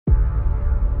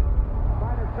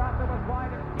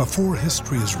Before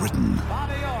history is written,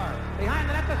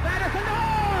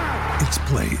 it's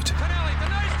played.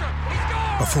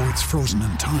 Before it's frozen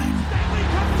in time,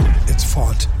 it's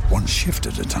fought one shift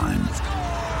at a time.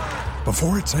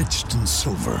 Before it's etched in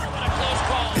silver,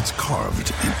 it's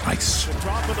carved in ice.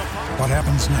 What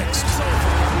happens next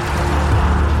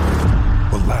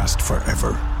will last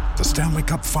forever. The Stanley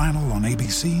Cup Final on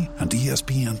ABC and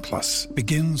ESPN Plus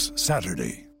begins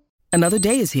Saturday. Another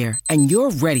day is here, and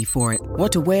you're ready for it.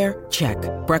 What to wear? Check.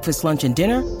 Breakfast, lunch, and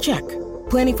dinner? Check.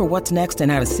 Planning for what's next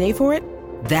and how to save for it?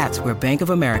 That's where Bank of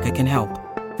America can help.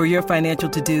 For your financial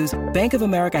to-dos, Bank of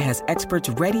America has experts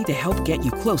ready to help get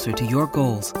you closer to your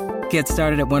goals. Get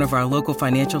started at one of our local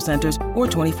financial centers or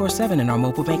 24/7 in our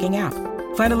mobile banking app.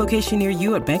 Find a location near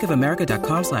you at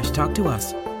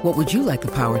bankofamerica.com/talktous. What would you like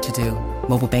the power to do?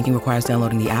 Mobile banking requires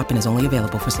downloading the app and is only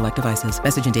available for select devices.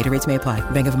 Message and data rates may apply.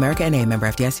 Bank of America NA, member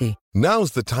FDIC.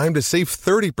 Now's the time to save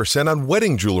 30% on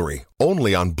wedding jewelry,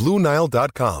 only on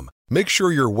BlueNile.com. Make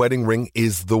sure your wedding ring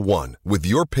is the one with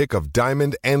your pick of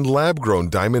diamond and lab-grown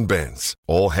diamond bands,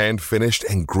 all hand-finished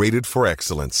and graded for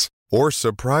excellence. Or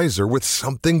surprise her with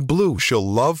something blue she'll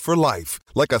love for life,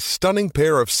 like a stunning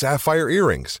pair of sapphire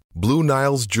earrings. Blue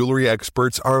Nile's jewelry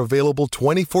experts are available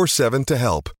 24/7 to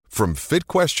help, from fit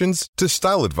questions to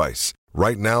style advice.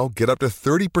 Right now, get up to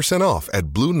 30% off at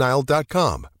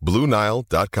BlueNile.com.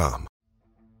 BlueNile.com.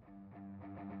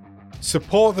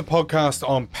 Support the podcast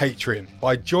on Patreon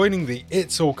by joining the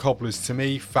It's All Cobblers to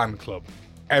Me fan club.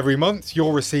 Every month,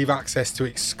 you'll receive access to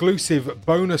exclusive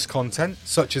bonus content,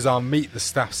 such as our Meet the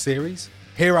Staff series,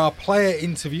 hear our player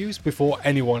interviews before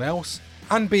anyone else,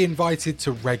 and be invited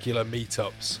to regular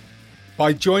meetups.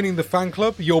 By joining the fan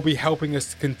club, you'll be helping us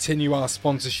to continue our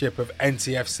sponsorship of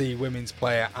NTFC women's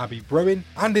player Abby Bruin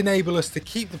and enable us to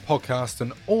keep the podcast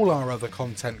and all our other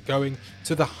content going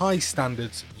to the high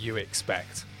standards you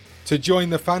expect. To join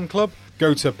the fan club,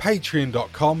 go to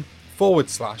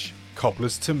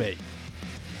patreon.com/cobblers to me.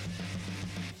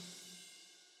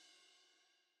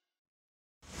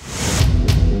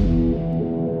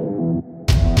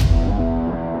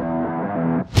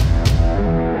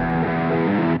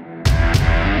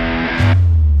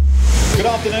 Good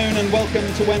afternoon and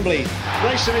welcome to Wembley.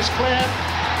 Grayson is clear,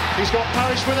 he's got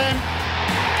Parish with him,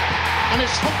 and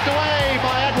it's hooked away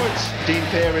by Edwards. Dean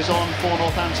Pear is on for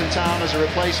Northampton Town as a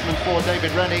replacement for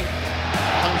David Rennie.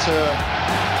 Hunter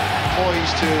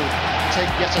poised to take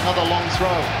yet another long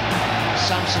throw.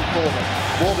 Samson forward,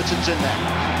 Warburton's in there.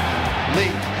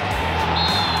 Lee,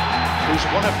 who's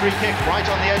won a free kick right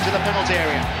on the edge of the penalty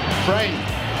area. Frayne,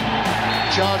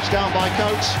 charged down by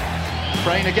Coates.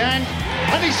 Frayne again,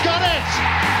 and he's got it!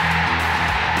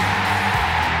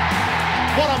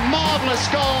 What a marvellous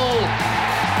goal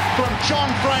from John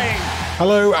Frayne.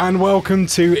 Hello and welcome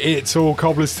to It's All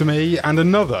Cobblers to Me and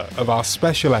another of our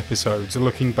special episodes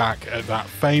looking back at that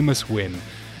famous win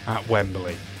at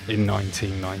Wembley in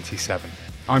 1997.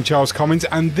 I'm Charles Commins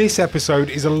and this episode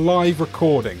is a live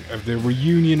recording of the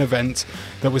reunion event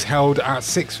that was held at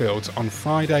Sixfields on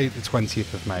Friday the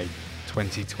 20th of May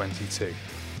 2022.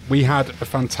 We had a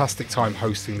fantastic time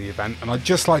hosting the event and I'd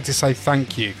just like to say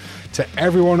thank you to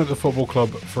everyone at the football club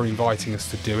for inviting us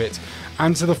to do it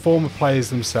and to the former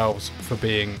players themselves for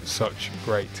being such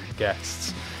great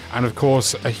guests. And of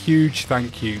course, a huge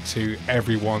thank you to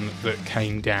everyone that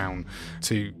came down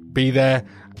to be there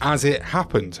as it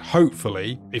happened.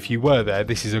 Hopefully, if you were there,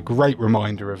 this is a great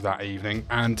reminder of that evening.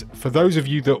 And for those of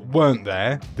you that weren't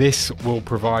there, this will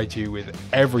provide you with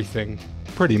everything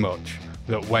pretty much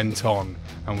that went on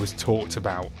and was talked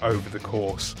about over the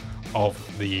course of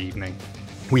the evening.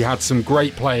 We had some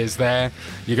great players there.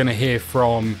 You're going to hear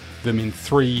from them in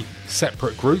 3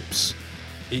 separate groups.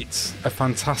 It's a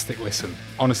fantastic listen.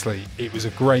 Honestly, it was a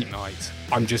great night.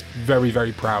 I'm just very,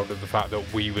 very proud of the fact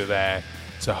that we were there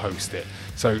to host it.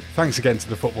 So thanks again to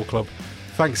the football club.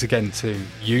 Thanks again to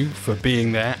you for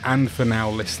being there and for now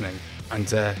listening. And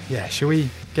shall we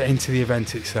get into the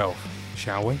event itself,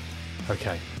 shall we?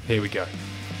 Okay, here we go.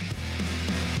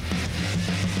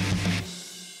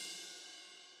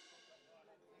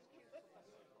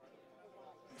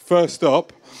 First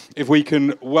up, if we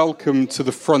can welcome to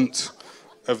the front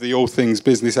of the All Things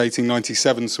Business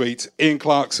 1897 suite, Ian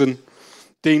Clarkson,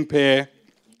 Dean Pear,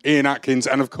 Ian Atkins,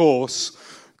 and of course,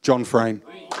 John Frayne.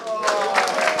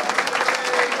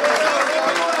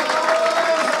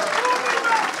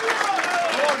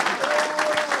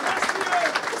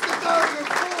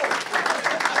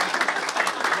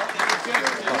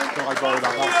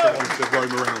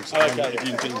 Okay. If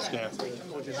you can scared. Do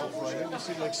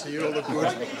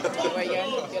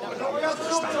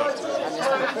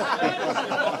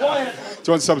you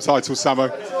want subtitles, Samo?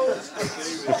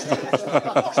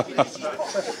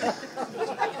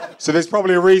 So there's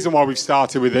probably a reason why we've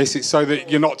started with this. It's so that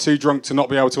you're not too drunk to not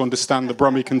be able to understand the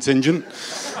Brummie contingent.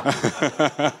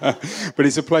 But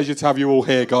it's a pleasure to have you all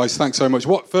here, guys. Thanks so much.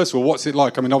 First of all, what's it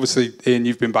like? I mean, obviously, Ian,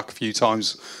 you've been back a few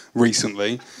times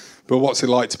recently, but what's it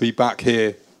like to be back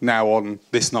here now on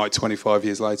this night 25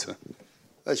 years later?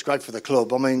 It's great for the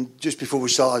club. I mean, just before we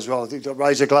start as well, I think I'll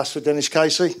raise a glass for Dennis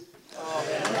Casey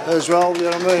as well, you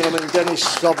know what I mean? I mean,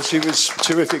 Dennis obviously was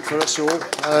terrific for us all,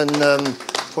 and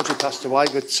unfortunately passed away,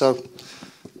 but so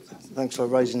thanks for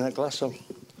raising that glass. So,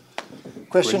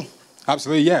 question?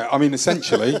 Absolutely, yeah. I mean,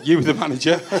 essentially, you were the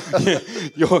manager.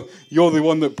 You're the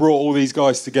one that brought all these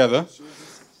guys together.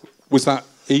 Was that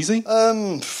easy?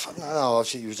 No,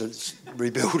 obviously it was a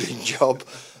rebuilding job,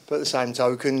 but at the same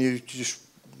token, you just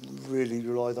really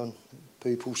relied on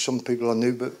people. Some people I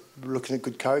knew, but looking at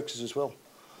good characters as well.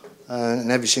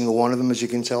 And every single one of them, as you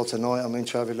can tell tonight, I mean,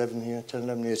 to have 10,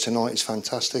 11 here tonight is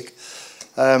fantastic.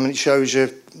 And it shows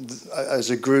you, as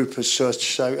a group, as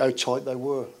such, how tight they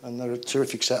were. And they're a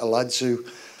terrific set of lads who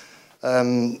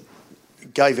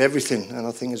gave everything. And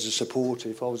I think as a supporter,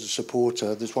 if I was a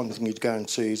supporter, there's one thing you'd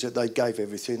guarantee is that they gave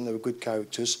everything. They were good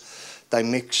characters. They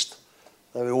mixed.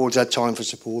 They always had time for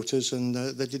supporters, and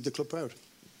they did the club proud.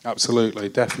 Absolutely,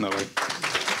 definitely.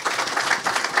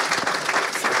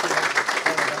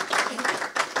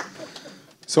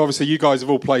 So obviously you guys have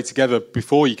all played together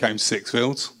before you came to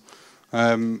Sixfields.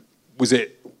 Was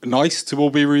it nice to all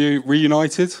be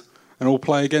reunited and all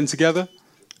play again together?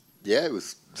 Yeah, it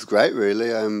was great, really.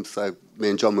 So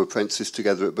me and John were apprentices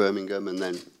together at Birmingham, and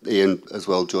then Ian as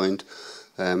well joined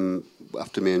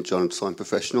after me and John signed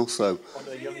professional. So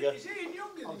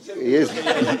he is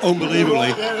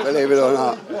unbelievably, believe it or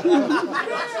not.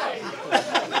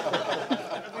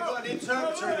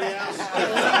 Interpreter in the house.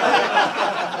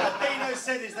 Dino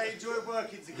said is they enjoy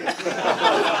working together.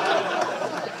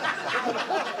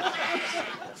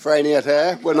 Franny had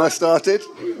hair when I started,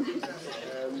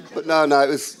 but no,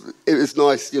 it was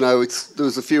nice. You know, there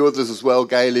was a few others as well.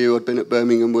 Gailey, who I'd been at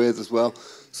Birmingham with as well.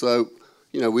 So,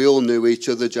 you know, we all knew each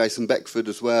other. Jason Beckford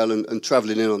as well, and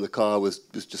travelling in on the car was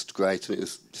just great, and it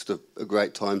was just a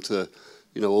great time to.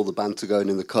 You know, all the banter going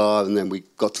in the car, and then we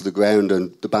got to the ground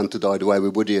and the banter died away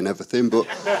with Woody and everything. But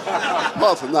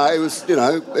apart from that, it was, you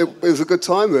know, it was a good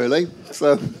time, really.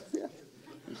 So, yeah.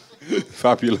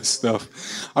 Fabulous stuff.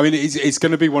 I mean, it's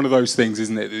going to be one of those things,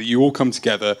 isn't it? That you all come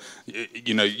together,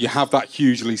 you know, you have that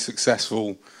hugely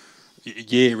successful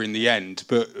year in the end.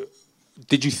 But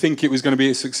did you think it was going to be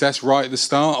a success right at the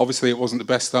start? Obviously, it wasn't the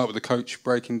best start with the coach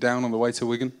breaking down on the way to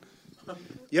Wigan.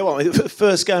 Yeah, well,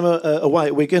 first game away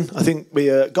at Wigan, I think we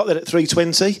got there at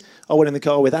 3:20. I went in the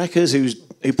car with Ackers, who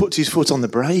puts his foot on the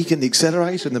brake and the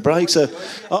accelerator and the brake. So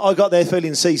I got there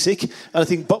feeling seasick. And I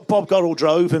think Bob Goddard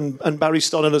drove and Barry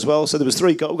Stoddard as well. So there was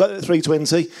three. We got there at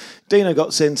 3:20. Dino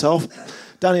got sent off.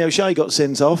 Danny O'Shea got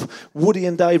sent off. Woody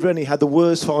and Dave Rennie had the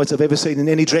worst fight I've ever seen in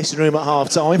any dressing room at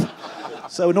half-time.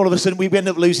 So and all of a sudden we end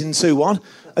up losing 2-1.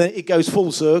 And then it goes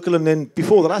full circle. And then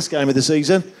before the last game of the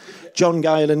season, John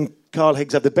Gale and Carl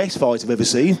Higgs have the best fight I've ever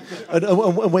seen,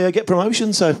 and we get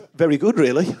promotion, so very good,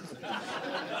 really.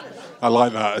 I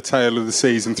like that, a tale of the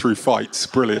season through fights.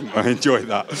 Brilliant, I enjoyed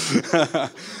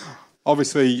that.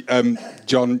 Obviously,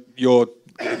 John, you're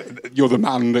the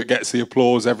man that gets the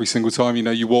applause every single time. You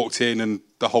know, you walked in and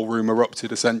the whole room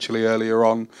erupted, essentially, earlier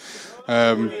on.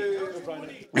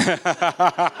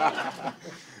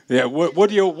 Yeah,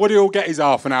 Woody will get his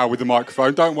half an hour with the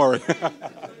microphone, don't worry.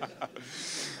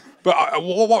 But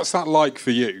what's that like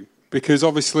for you? Because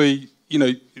obviously, you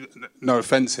know, no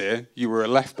offence here, you were a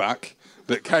left-back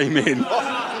that came in.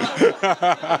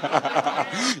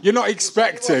 You're not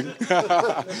expecting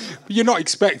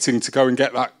to go and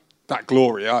get that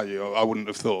glory, are you? I wouldn't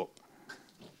have thought.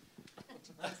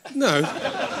 No.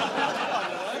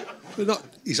 We're not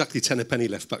exactly ten-a-penny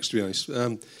left-backs, to be honest.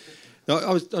 No,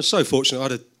 I was so fortunate. I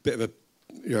had a bit of a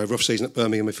rough season at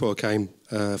Birmingham before I came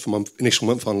for my initial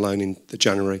month on loan in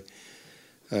January.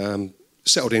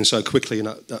 Settled in so quickly in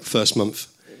that first month.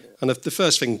 And the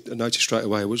first thing I noticed straight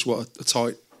away was what a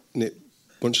tight-knit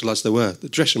bunch of lads there were. The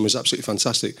dressing room was absolutely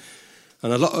fantastic.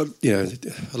 And a lot of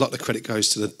the credit goes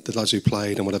to the lads who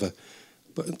played and whatever.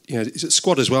 But, you know, it's a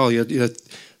squad as well. You know,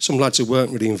 some lads who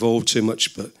weren't really involved too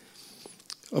much, but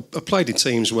I played in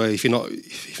teams where if you're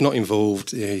not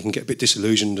involved, you know, you can get a bit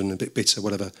disillusioned and a bit bitter,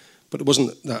 whatever. But it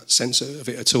wasn't that sense of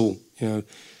it at all. You know,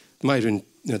 made in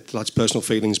the lads' personal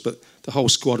feelings, but the whole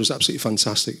squad was absolutely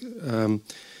fantastic.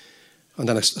 And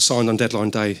then I signed on deadline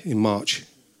day in March.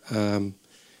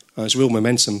 There's real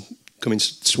momentum coming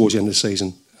towards the end of the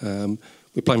season.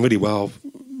 We're playing really well,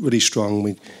 really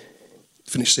strong.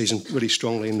 finished the season really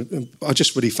strongly, and I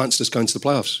just really fancied us going to the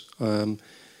playoffs. And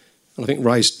I think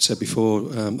Ray's said before,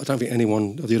 I don't think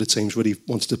anyone of the other teams really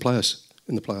wanted to play us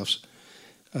in the playoffs.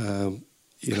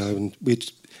 You know, and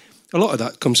a lot of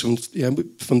that comes from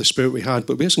the spirit we had,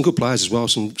 but we had some good players as well,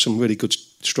 some really good,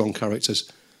 strong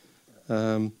characters.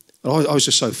 I was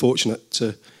just so fortunate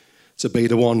to be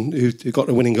the one who got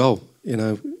the winning goal. You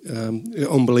know, an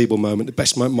unbelievable moment, the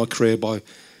best moment of my career by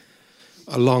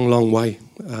a long, long way.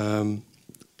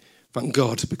 Thank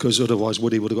God, because otherwise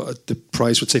Woody would have got the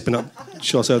praise for tipping up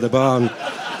shot out of the bar. And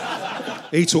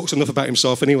he talks enough about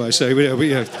himself anyway, so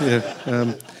yeah.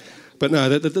 But no,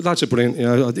 the lads are brilliant. You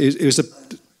know, it was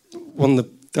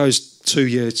those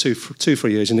 3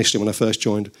 years initially when I first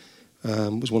joined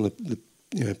was one of the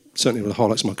certainly one of the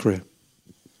highlights of my career.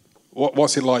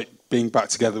 What's it like being back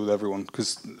together with everyone?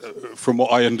 Because from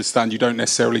what I understand, you don't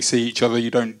necessarily see each other.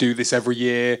 You don't do this every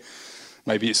year.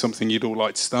 Maybe it's something you'd all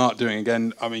like to start doing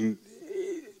again. I mean,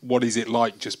 what is it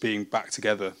like just being back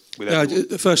together with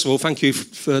everyone? First of all, thank you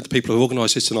for the people who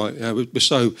organised this tonight. We're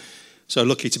so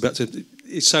lucky to be able to.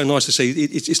 It's so nice to see.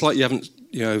 It's like we haven't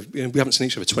seen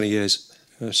each other for 20 years.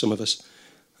 Some of us,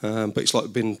 but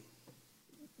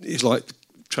it's like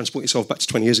transport yourself back to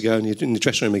 20 years ago and you're in the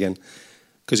dressing room again.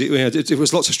 Because it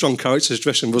was lots of strong characters. The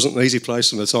dressing room wasn't an easy place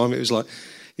some of the time. It was like,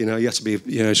 you had to be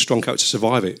a strong character to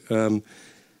survive it.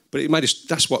 But it made us.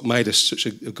 That's what made us such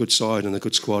a good side and a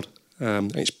good squad.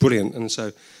 And it's brilliant. And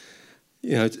so,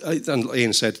 and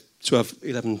Ian said to have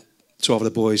 12 of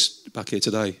the boys back here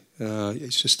today.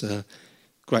 It's just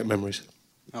great memories.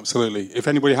 Absolutely. If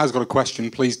anybody has got a question,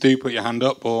 please do put your hand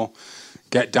up or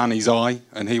get Danny's eye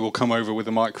and he will come over with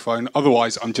a microphone.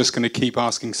 Otherwise, I'm just going to keep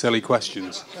asking silly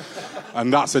questions.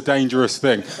 And that's a dangerous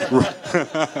thing.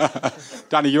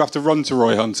 Danny, you have to run to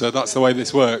Roy Hunter. That's the way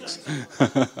this works.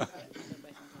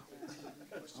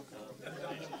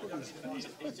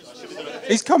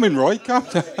 He's coming, Roy. Come.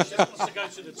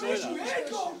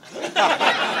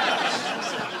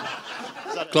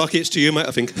 Clarky, it's to you, mate,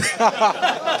 I think.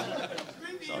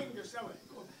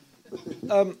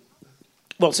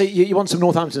 Well, see, you want some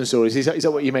Northampton stories? Is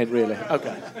that what you meant, really?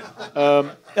 Okay.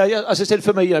 As I said,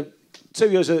 for me, 2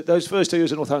 years, those first 2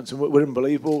 years at Northampton were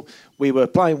unbelievable. We were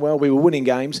playing well. We were winning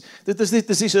games. There's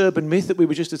this urban myth that we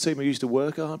were just a team who used to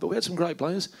work hard, but we had some great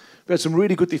players. We had some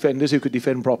really good defenders who could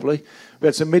defend properly. We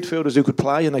had some midfielders who could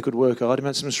play and they could work hard. We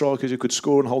had some strikers who could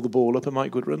score and hold the ball up and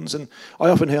make good runs. And I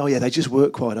often hear, they just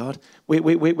work quite hard. We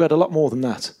had a lot more than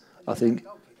that, I think.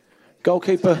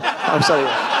 Goalkeeper. I'm sorry.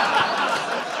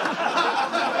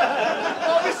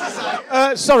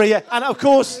 And of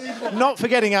course, not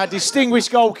forgetting our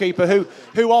distinguished goalkeeper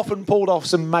who often pulled off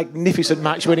some magnificent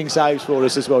match-winning saves for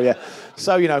us as well, yeah.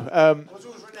 So,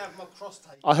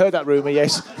 I heard that rumour,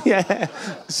 yes. Yeah.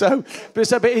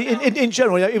 But in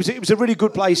general, it was a really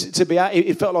good place to be at.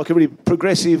 It felt like a really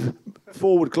progressive,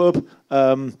 forward club.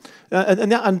 I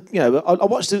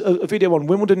watched a video on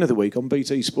Wimbledon the other week on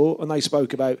BT Sport, and they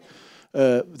spoke about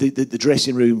the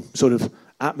dressing room sort of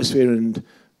atmosphere and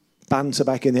banter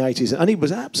back in the 80s, and it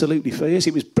was absolutely fierce.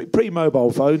 It was pre-mobile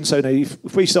phone, so if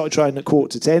we started training at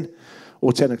 9:45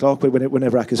 or 10 o'clock,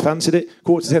 whenever Hackers fancied it,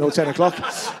 9:45 or 10 o'clock.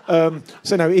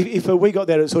 If we got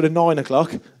there at sort of 9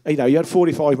 o'clock, you had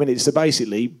 45 minutes to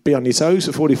basically be on your toes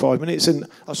for 45 minutes, and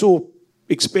I saw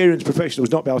experienced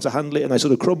professionals not be able to handle it, and they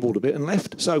sort of crumbled a bit and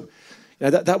left. So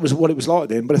that was what it was like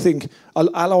then. But I think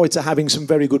allied to having some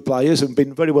very good players and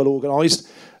been very well organised,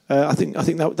 I think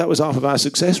that was half of our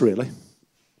success, really.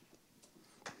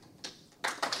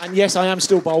 And yes, I am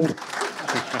still bold.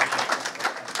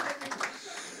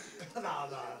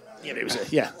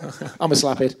 I'm a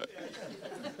slaphead.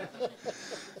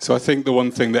 So I think the one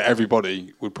thing that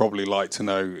everybody would probably like to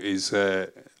know is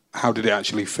how did it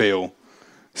actually feel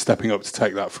stepping up to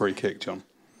take that free kick, John?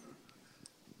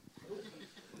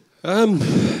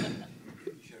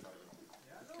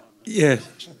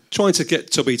 Trying to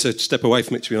get Tubby to step away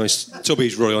from it, to be honest.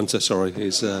 Tubby's Roy Hunter, sorry.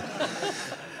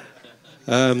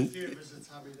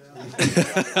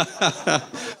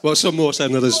 Well, some more so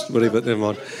than others, really, but never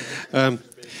mind.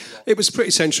 It was pretty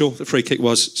essential, the free kick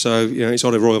was, so it's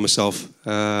either Roy or myself.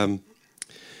 I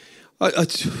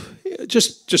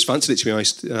just fancied it, to be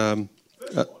honest. The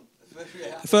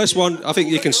first one, I think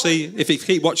you can see, if you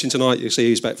keep watching tonight, you'll see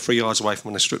he's about 3 yards away from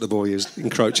when I struck the ball. He was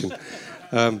encroaching.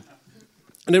 And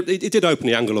it did open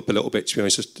the angle up a little bit, to be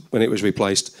honest, just when it was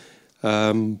replaced.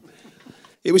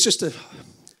 It was just a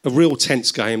real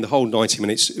tense game, the whole 90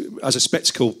 minutes. As a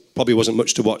spectacle, probably wasn't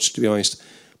much to watch, to be honest.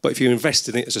 But if you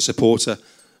invested in it as a supporter,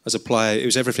 as a player, it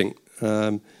was everything.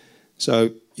 So,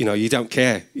 you don't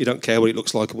care. You don't care what it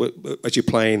looks like as you're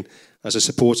playing, as a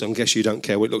supporter, I guess you don't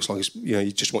care what it looks like. It's, you know,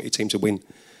 you just want your team to win.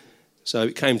 So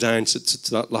it came down to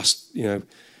that last,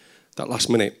 that last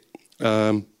minute.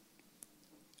 And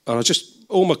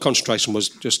all my concentration was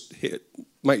just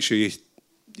make sure you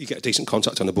get a decent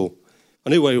contact on the ball. I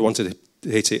knew where I wanted to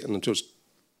hit it and just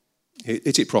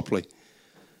hit it properly.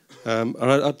 And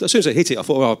as soon as I hit it, I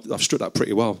thought, well, I've struck that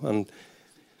pretty well. And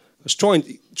I was trying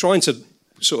to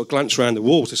sort of glance around the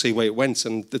wall to see where it went.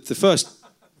 And the first...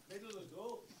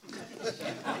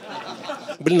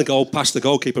 Middle of the goal, past the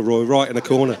goalkeeper, Roy, right in the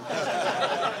corner.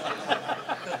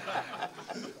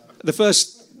 The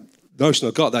first notion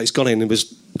I got that it's gone in, it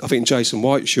was, I think, Jason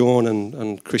White, Sean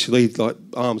and Chris Lee, like,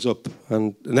 arms up.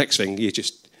 And the next thing, it's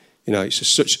just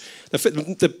such...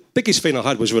 The biggest thing I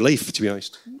had was relief, to be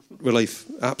honest. Relief,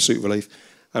 absolute relief.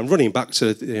 And running back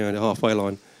to the halfway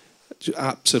line,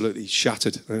 absolutely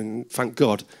shattered. And thank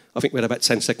God, I think we had about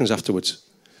 10 seconds afterwards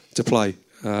to play.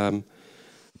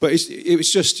 But it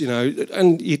was just,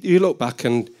 and you look back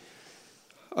and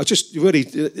I just really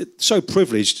so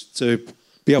privileged to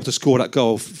be able to score that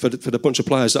goal for the bunch of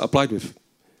players that I played with.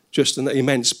 Just an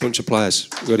immense bunch of players,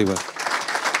 really well.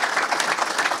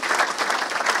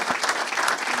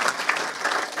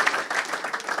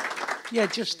 Yeah,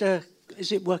 just,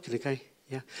 is it working okay?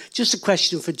 Yeah. Just a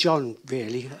question for John,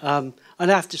 really. And I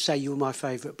have to say you were my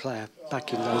favourite player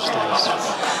back in those days.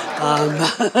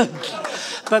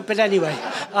 But anyway,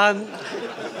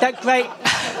 that great...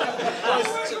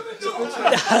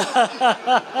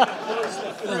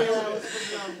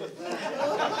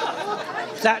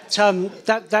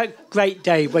 that great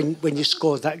day when you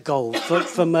scored that goal,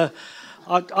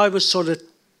 I was sort of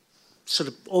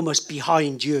almost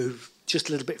behind you, just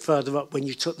a little bit further up when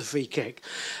you took the free kick.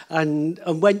 And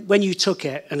when you took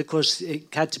it, and of course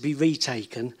it had to be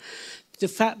retaken, the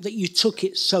fact that you took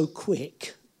it so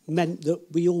quick meant that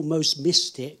we almost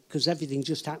missed it because everything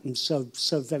just happened so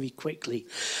very quickly.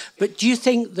 But do you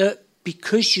think that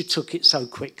because you took it so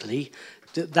quickly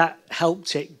that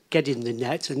helped it get in the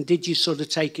net, and did you sort of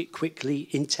take it quickly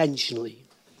intentionally?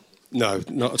 No,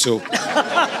 not at all.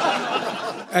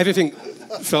 Everything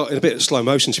felt in a bit of slow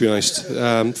motion, to be honest.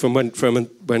 From when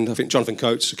I think Jonathan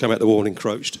Coates came out the wall and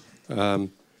encroached, it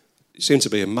seemed to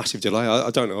be a massive delay. I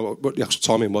don't know what the actual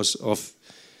timing was of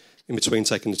in between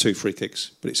taking the 2 free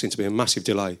kicks, but it seemed to be a massive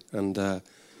delay. And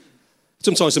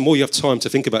sometimes the more you have time to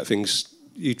think about things,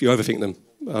 you overthink them.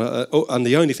 And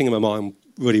the only thing in my mind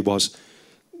really was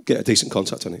get a decent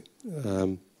contact on it,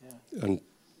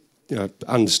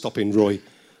 and stopping Roy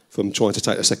from trying to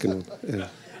take the second one. Yeah.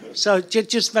 So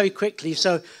just very quickly,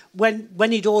 so when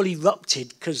it all erupted,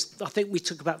 because I think we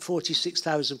took about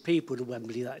 46,000 people to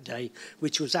Wembley that day,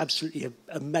 which was absolutely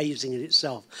amazing in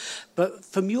itself. But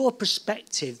from your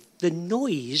perspective, the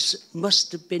noise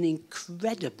must have been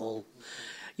incredible.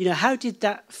 How did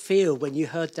that feel when you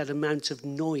heard that amount of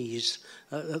noise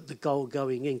at the goal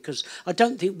going in? Because I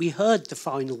don't think we heard the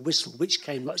final whistle, which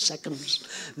came like seconds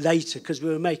later, because we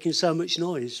were making so much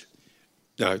noise.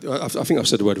 No, I think I've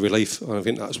said the word relief. I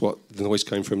think that's what the noise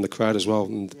came from the crowd as well.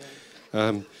 And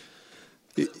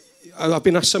I've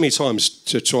been asked so many times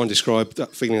to try and describe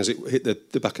that feeling as it hit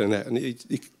the back of the net, and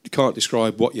you can't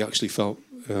describe what you actually felt.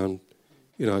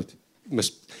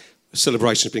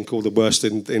 Celebration's been called the worst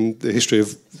in the history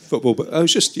of football, but it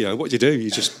was just, what do?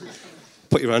 You just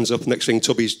put your hands up, next thing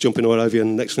Tubby's jumping all over you,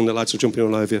 and next thing the lads are jumping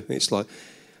all over you. It's like,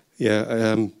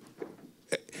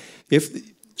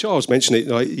 if Charles mentioned it,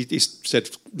 he said,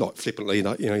 like, flippantly,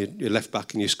 that, you're left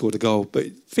back and you scored a goal, but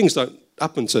things don't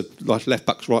happen to, like, left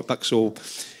backs, right backs, or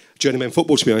journeyman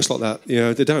football, to be honest, like that.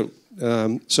 They don't.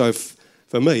 So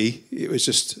for me, it was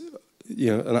just,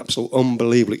 an absolute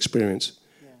unbelievable experience.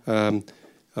 Yeah.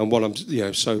 And what I'm,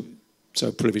 so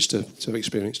privileged to have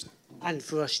experienced. And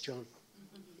for us, John.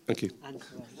 Thank you. And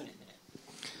for us.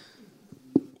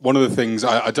 One of the things,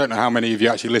 I don't know how many of you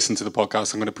actually listen to the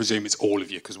podcast. I'm going to presume it's all of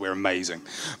you because we're amazing.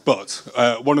 But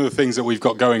one of the things that we've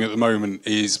got going at the moment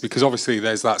is, because obviously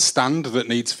there's that stand that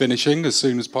needs finishing as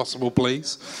soon as possible,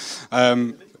 please.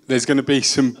 There's going to be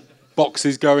some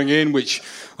boxes going in, which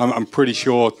I'm pretty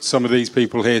sure some of these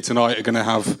people here tonight are going to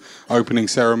have opening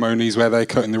ceremonies where they're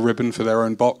cutting the ribbon for their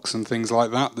own box and things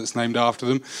like that that's named after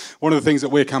them. One of the things that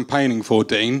we're campaigning for,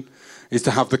 Dean, is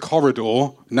to have the corridor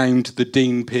named the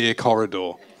Dean Peer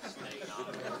Corridor.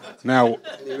 Now,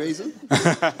 any reason?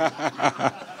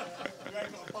 I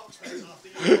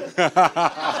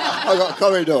got a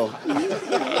corridor.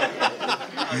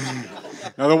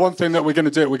 Now, the one thing that we're going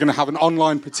to do, we're going to have an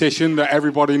online petition that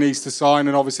everybody needs to sign,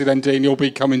 and obviously then, Dean, you'll be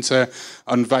coming to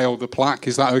unveil the plaque.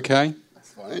 Is that okay?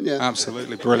 That's fine, yeah.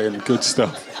 Absolutely brilliant. Good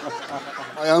stuff.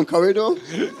 My own corridor?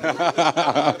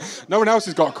 No one else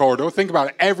has got a corridor. Think about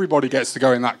it. Everybody gets to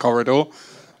go in that corridor.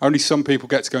 Only some people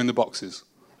get to go in the boxes.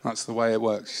 That's the way it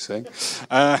works, you see.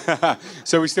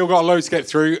 So we've still got a load to get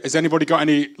through. Has anybody got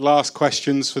any last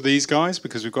questions for these guys?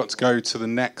 Because we've got to go to the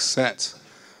next set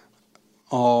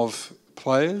of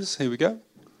players. Here we go.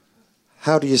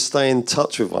 How do you stay in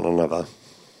touch with one another?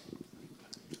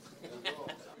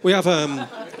 We have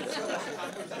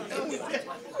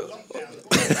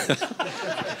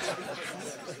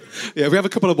we have a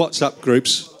couple of WhatsApp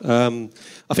groups.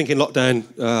 I think in lockdown,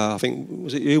 I think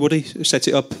was it you, Woody, who set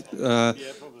it up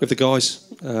with the guys.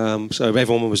 So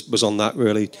everyone was on that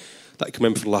really. That came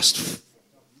in for the last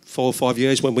 4 or 5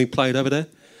 years when we played over there.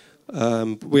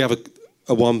 We have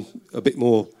a one a bit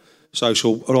more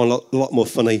social, a lot more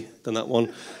funny than that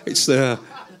one. It's the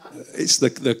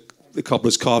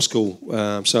Cobblers Car School.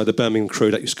 So the Birmingham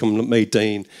crew that used to come, me,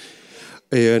 Dean,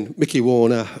 Ian, Mickey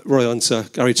Warner, Roy Hunter,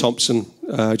 Gary Thompson,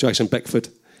 Jason Beckford.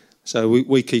 So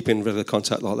we keep in regular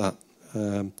contact like that.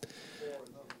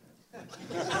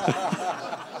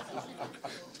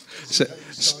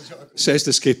 Says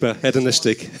the skipper, head on the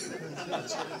stick.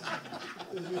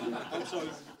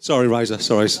 Sorry, Razor.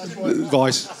 Sorry,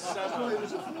 Vice.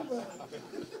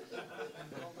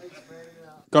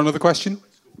 Got another question?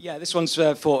 Yeah, this one's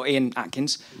for Ian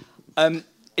Atkins.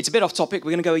 It's a bit off topic.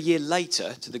 We're going to go a year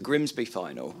later to the Grimsby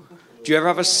final. Do you ever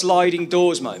have a sliding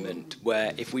doors moment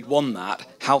where, if we'd won that,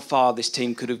 how far this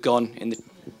team could have gone in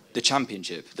the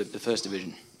Championship, the First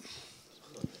Division?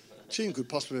 The team could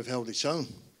possibly have held its own.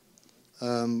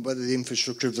 Whether the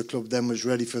infrastructure of the club then was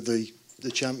ready for the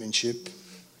Championship,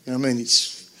 you know what I mean?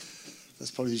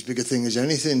 That's probably as big a thing as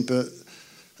anything. But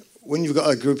when you've got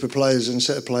a group of players and a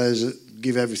set of players that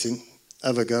give everything,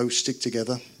 have a go, stick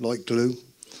together like glue,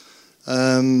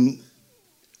 are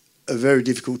very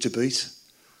difficult to beat.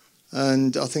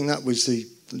 And I think that was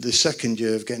the second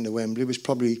year of getting to Wembley was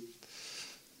probably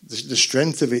the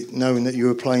strength of it, knowing that you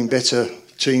were playing better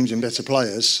teams and better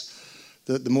players,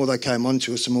 that the more they came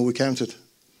onto us, the more we counted.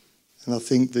 And I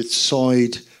think the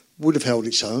side would have held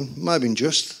its own, might have been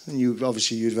just, and you'd have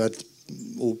had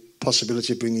all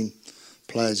possibility of bringing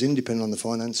players in, depending on the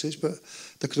finances, but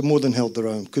they could have more than held their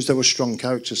own, because they were strong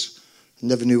characters,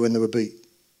 never knew when they were beat.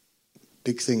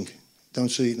 Big thing. Don't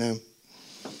see it now.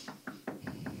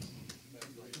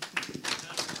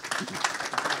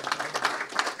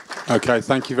 Okay,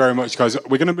 thank you very much, guys.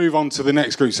 We're going to move on to the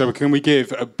next group, so can we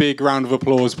give a big round of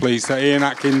applause, please, to Ian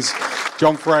Atkins,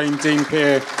 John Frayne, Dean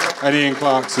Peer and Ian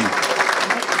Clarkson.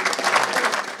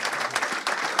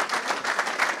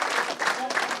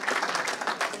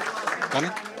 Danny?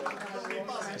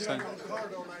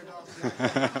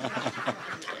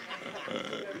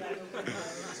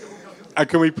 And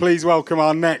can we please welcome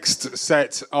our next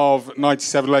set of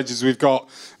 97 legends? We've got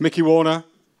Mickey Warner,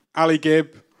 Ali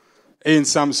Gibb, Ian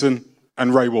Sampson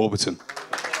and Ray Warburton.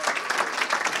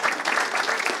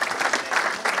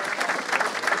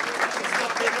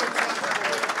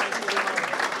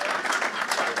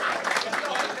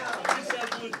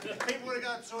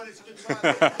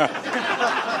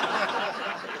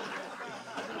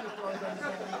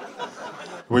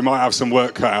 We might have some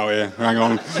work cut out here. Hang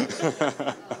on.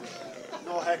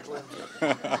 No heckling.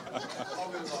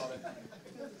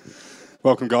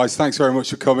 Welcome, guys. Thanks very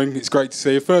much for coming. It's great to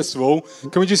see you. First of all,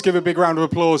 can we just give a big round of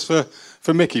applause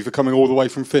for Mickey for coming all the way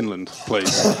from Finland,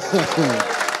 please?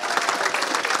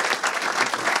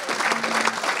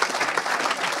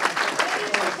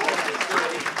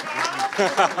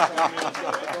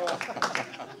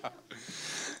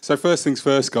 So first things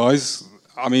first, guys.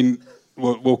 I mean,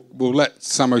 we'll let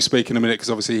Samo speak in a minute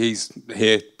because obviously he's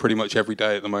here pretty much every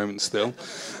day at the moment still.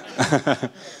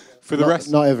 For the rest,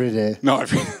 not every day. Not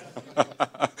every.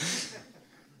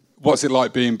 What's it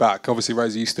like being back? Obviously,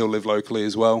 Razor, you still live locally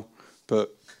as well.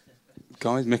 But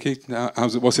guys, Mickey,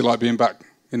 what's it like being back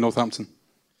in Northampton?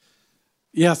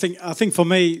 Yeah, I think for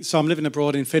me, so I'm living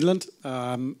abroad in Finland.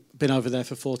 Been over there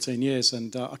for 14 years,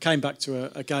 and I came back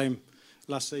to a game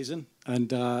last season and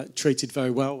treated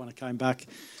very well when I came back,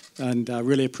 and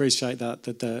really appreciate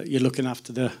that you're looking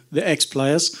after the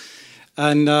ex-players.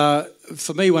 And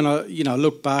for me, when I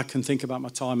look back and think about my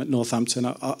time at Northampton,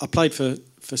 I played for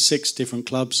 6 different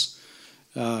clubs.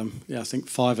 I think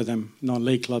 5 of them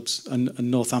non-league clubs, and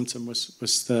Northampton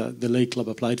was the league club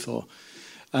I played for.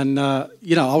 And I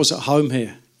was at home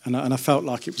here, and I felt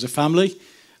like it was a family.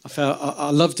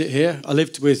 I loved it here. I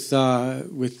lived with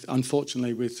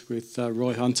unfortunately with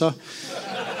Roy Hunter,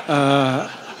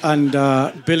 and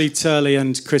Billy Turley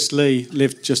and Chris Lee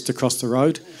lived just across the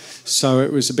road. So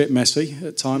it was a bit messy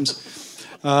at times.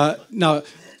 No,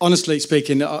 honestly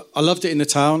speaking, I loved it in the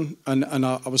town, and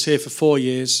I was here for 4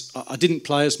 years. I didn't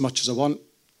play as much as I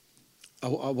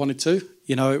wanted to.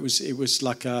 You know, it was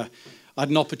like I had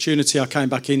an opportunity. I came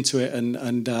back into it, and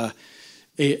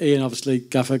Ian, obviously,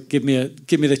 Gaffer, give me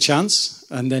the chance,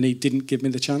 and then he didn't give me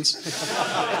the chance.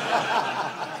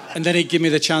 And then he'd give me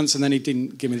the chance, and then he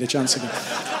didn't give me the chance again.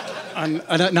 And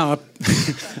I don't know.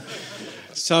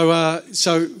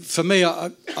 So for me,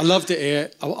 I loved it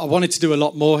here. I wanted to do a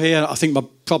lot more here. I think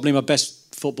probably my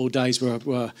best football days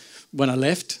were when I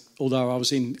left. Although I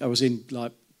was in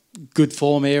like good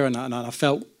form here, and I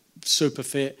felt super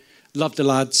fit. Loved the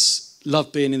lads.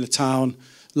 Loved being in the town.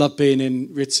 Loved being in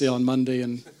Ritzy on Monday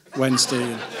and Wednesday.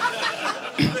 And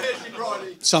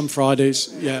some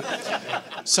Fridays, yeah.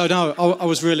 So no, I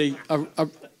was really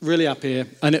happy here,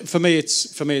 and for me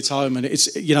it's home, and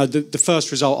it's, you know, the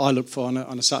first result I look for on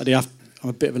a Saturday. I'm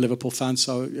a bit of a Liverpool fan,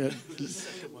 so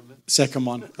second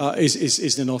one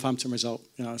is the Northampton result.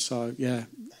 You know, so yeah,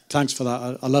 thanks for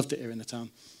that. I loved it here in the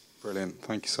town. Brilliant,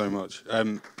 thank you so much.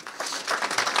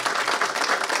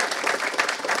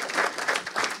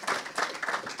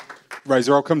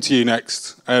 Razor, I'll come to you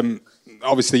next.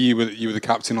 Obviously, you were the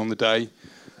captain on the day.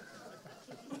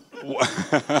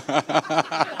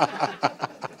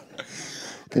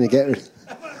 Can you get it?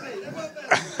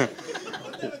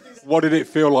 What did it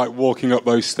feel like walking up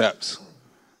those steps?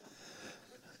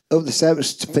 Up the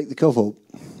steps to pick the cup up.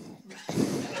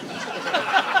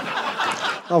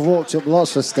 I've walked up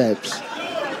lots of steps.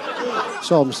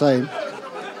 That's all I'm saying.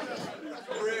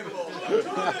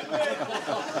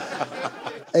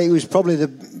 It was probably the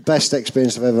best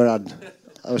experience I've ever had.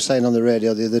 I was saying on the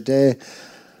radio the other day,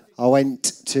 I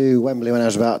went to Wembley when I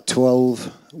was about 12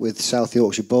 with South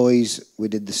Yorkshire boys. We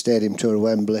did the stadium tour of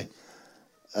Wembley,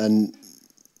 and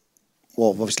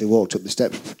obviously walked up the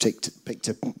steps, picked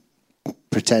a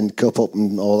pretend cup up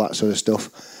and all that sort of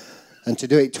stuff. And to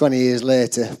do it 20 years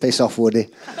later, piss off, Woody.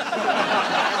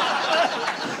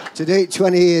 To do it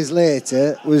 20 years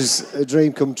later was a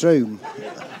dream come true.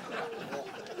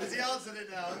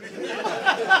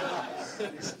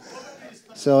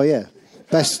 So yeah,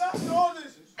 best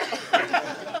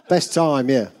time,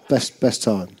 yeah, best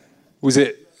time. Was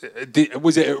it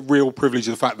a real privilege,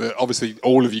 the fact that obviously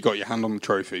all of you got your hand on the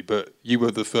trophy, but you were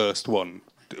the first one?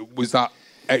 Was that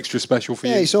extra special for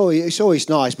you? Yeah, it's always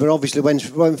nice, but obviously when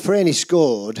Franey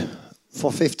scored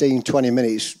for 15, 20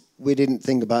 minutes, we didn't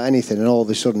think about anything, and all of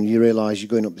a sudden you realise you're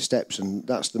going up the steps, and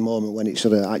that's the moment when it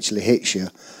sort of actually hits you.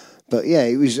 But yeah,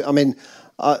 it was. I mean,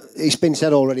 it's been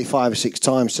said already 5 or 6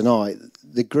 times tonight.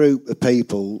 The group of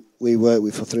people we worked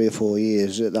with for 3 or 4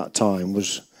 years at that time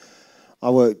was. I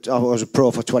was a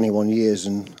pro for 21 years,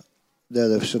 and they're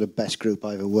the sort of best group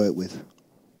I ever worked with.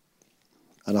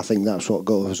 And I think that's what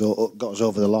got us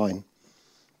over the line.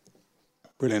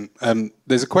 Brilliant.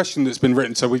 There's a question that's been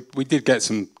written, so we did get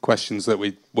some questions that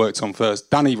we worked on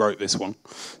first. Danny wrote this one.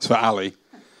 It's for Ali.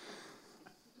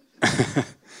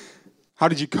 How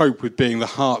did you cope with being the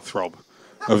heartthrob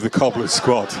of the Cobblers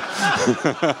squad?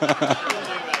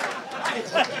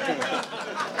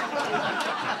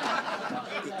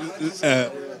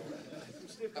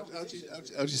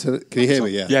 Can you hear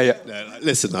me? Yeah. Yeah. No,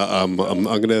 listen, I'm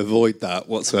going to avoid that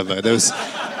whatsoever. There was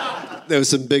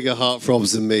some bigger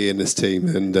heartthrobs than me in this team,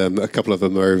 and a couple of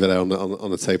them are over there on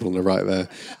the table on the right there.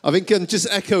 I think just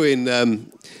echoing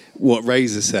what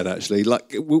Razor said, actually.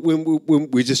 Like when we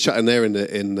were just chatting there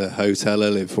in the hotel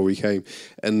earlier before we came,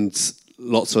 and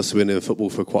lots of us have been in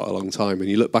football for quite a long time, and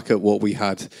you look back at what we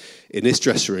had in this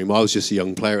dressing room. I was just a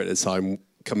young player at the time,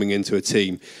 coming into a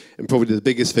team, and probably the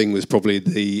biggest thing was probably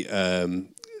the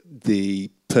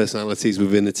personalities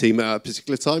within the team at a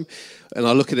particular time. And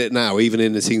I look at it now, even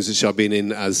in the teams which I've been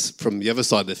in as from the other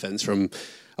side of the fence, I'm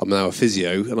now a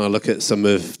physio, and I look at some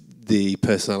of the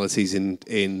personalities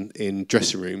in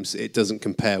dressing rooms. It doesn't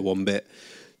compare one bit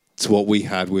to what we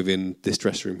had within this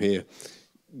dressing room here.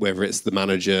 Whether it's the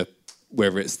manager,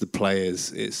 whether it's the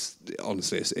players, it's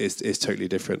totally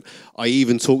different. I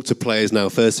even talk to players now,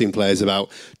 first team players, about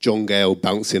John Gale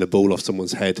bouncing a ball off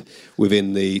someone's head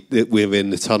within the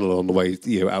tunnel on the way,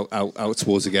 out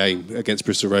towards the game against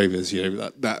Bristol Rovers.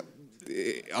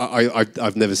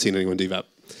 I've never seen anyone do that.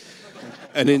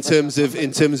 And in terms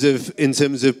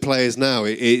of players now,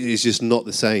 it is just not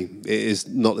the same. It is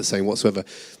not the same whatsoever.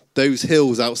 Those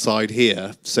hills outside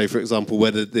here, so for example,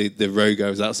 where the road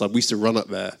goes outside, we used to run up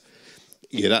there.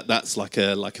 Yeah, that's like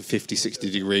a 50,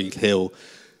 60 degree hill,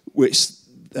 which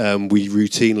we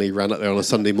routinely ran up there on a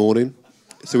Sunday morning.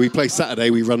 So we play Saturday,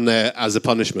 we run there as a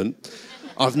punishment,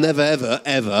 I've never,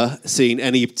 ever seen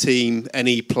any team,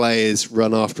 any players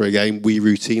run after a game. We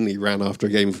routinely ran after a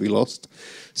game if we lost.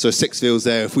 So Sixfield's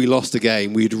there. If we lost a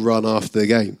game, we'd run after the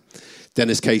game.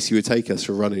 Dennis Casey would take us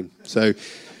for running. So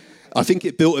I think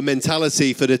it built a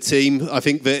mentality for the team. I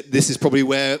think that this is probably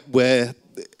where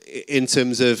in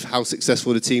terms of how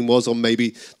successful the team was on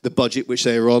maybe the budget which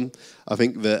they were on, I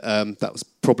think that that was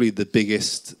probably the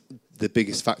biggest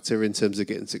factor in terms of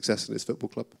getting success in this football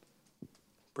club.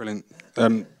 Brilliant.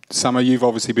 Samo, you've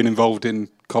obviously been involved in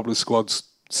Cobblers squads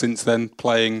since then,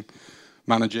 playing,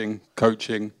 managing,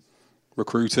 coaching,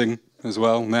 recruiting as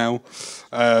well now.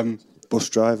 Bus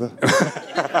driver.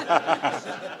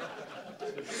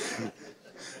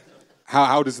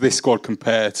 How does this squad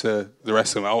compare to the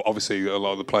rest of them? Obviously, a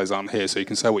lot of the players aren't here, so you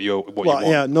can say what you want.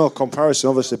 Yeah, no comparison,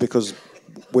 obviously, because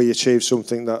we achieved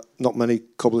something that not many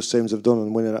Cobblers teams have done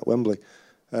and winning at Wembley.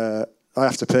 I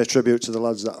have to pay tribute to the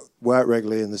lads that work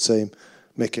regularly in the team,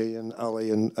 Mickey and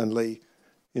Ali and Lee.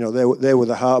 You know, they were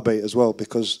the heartbeat as well,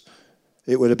 because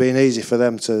it would have been easy for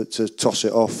them to toss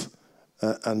it off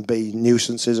and be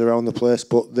nuisances around the place,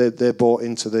 but they bought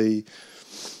into the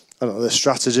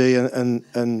strategy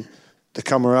and the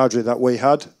camaraderie that we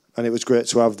had, and it was great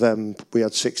to have them. We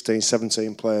had 16,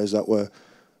 17 players that were,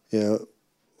 you know,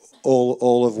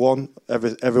 all of one,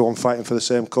 everyone fighting for the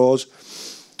same cause.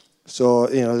 So,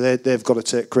 you know, they've got to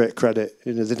take great credit.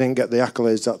 You know, they didn't get the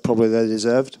accolades that probably they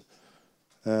deserved.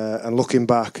 And looking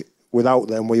back, without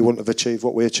them, we wouldn't have achieved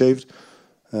what we achieved.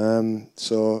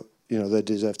 So, you know, they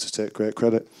deserve to take great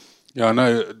credit. Yeah, I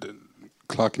know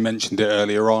Clark mentioned it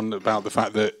earlier on about the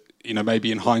fact that, you know,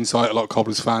 maybe in hindsight, a lot of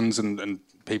Cobblers fans and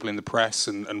people in the press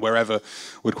and wherever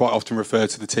would quite often refer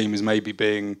to the team as maybe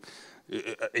being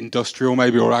industrial,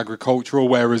 maybe, or agricultural,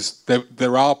 whereas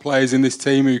there are players in this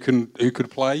team who could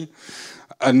play,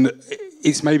 and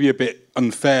it's maybe a bit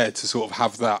unfair to sort of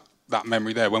have that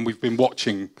memory there when we've been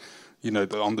watching, you know,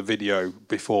 on the video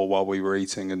before while we were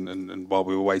eating and while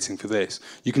we were waiting for this.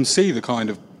 You can see the kind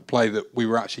of play that we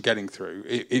were actually getting through.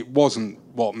 It wasn't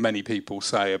what many people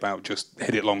say about just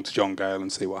hit it long to John Gale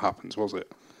and see what happens, was it?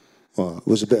 Well, it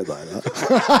was a bit like that.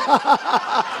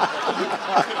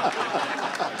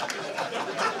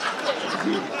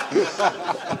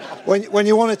 When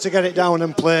you wanted to get it down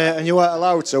and play and you weren't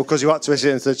allowed to because you had to hit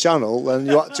it into the channel, and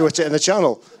you had to hit it in the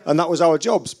channel, and that was our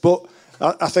jobs. But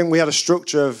I think we had a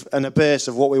structure and a base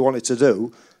of what we wanted to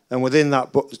do, and within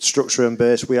that structure and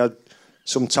base we had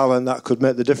some talent that could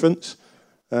make the difference,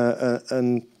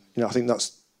 and you know, I think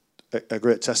that's a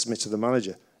great testament to the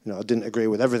manager. You know, I didn't agree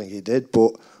with everything he did,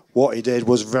 but what he did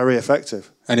was very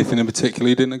effective. Anything in particular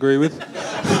you didn't agree with?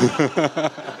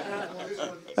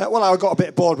 Well, I got a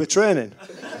bit bored with training,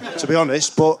 to be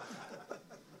honest. But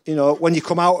you know, when you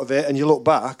come out of it and you look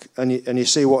back and you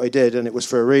see what he did, and it was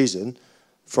for a reason,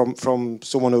 from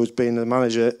someone who's been the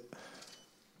manager,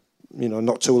 you know,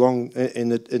 not too long in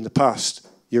the past.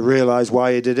 You realise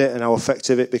why he did it and how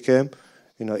effective it became.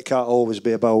 You know, it can't always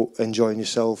be about enjoying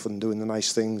yourself and doing the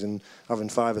nice things and having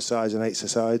 5-a-sides and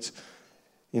 8-a-sides.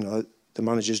 You know, the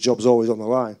manager's job's always on the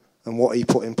line. And what he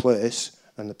put in place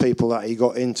and the people that he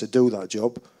got in to do that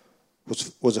job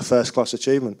was a first-class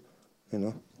achievement. You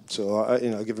know, so I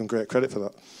give him great credit for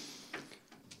that.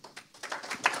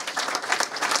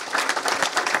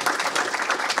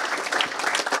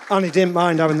 And he didn't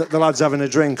mind having the lads having a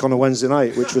drink on a Wednesday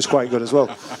night, which was quite good as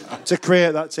well, to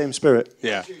create that team spirit.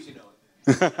 Yeah.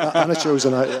 And a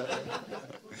Tuesday night, yeah.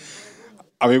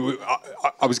 I mean,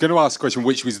 I was going to ask the question,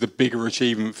 which was the bigger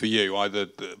achievement for you, either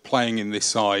playing in this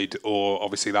side or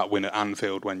obviously that win at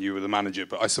Anfield when you were the manager.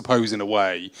 But I suppose in a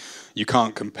way, you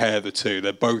can't compare the two.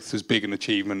 They're both as big an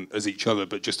achievement as each other,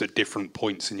 but just at different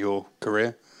points in your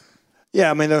career. Yeah,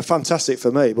 I mean, they're fantastic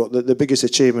for me, but the biggest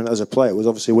achievement as a player was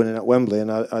obviously winning at Wembley, and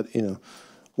I you know,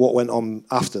 what went on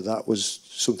after that was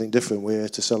something different. We're here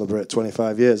to celebrate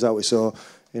 25 years, aren't we? So,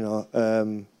 you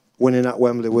know, winning at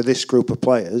Wembley with this group of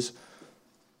players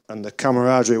and the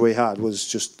camaraderie we had was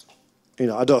just, you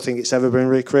know, I don't think it's ever been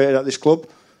recreated at this club.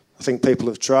 I think people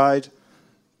have tried.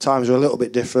 Times are a little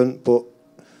bit different, but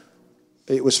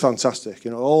it was fantastic.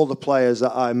 You know, all the players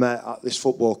that I met at this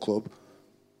football club,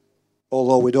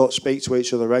 although we don't speak to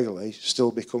each other regularly,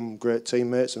 still become great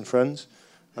teammates and friends.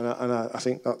 And I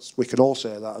think we can all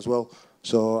say that as well.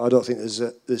 So I don't think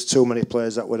there's too many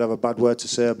players that would have a bad word to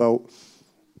say about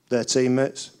their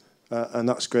teammates. And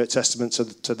that's a great testament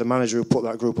to the manager who put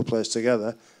that group of players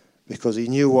together, because he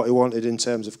knew what he wanted in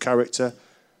terms of character.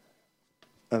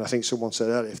 And I think someone said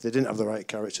earlier, if they didn't have the right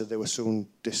character, they were soon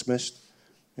dismissed.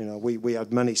 You know, we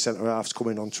had many centre-halves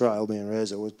coming on trial. Me and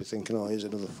Reza would be thinking, oh, here's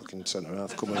another fucking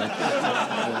centre-half coming in.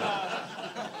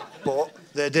 But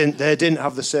they didn't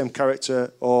have the same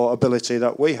character or ability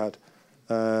that we had,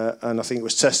 and I think it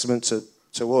was testament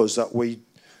to us that we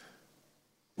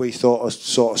sort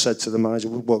of said to the manager,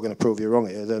 we're going to prove you wrong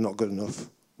here. They're not good enough.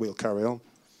 We'll carry on.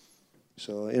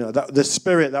 So the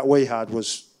spirit that we had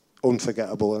was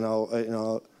unforgettable, and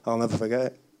I'll never forget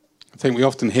it. I think we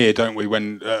often hear, don't we,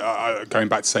 when going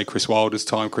back to say Chris Wilder's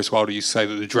time, Chris Wilder used to say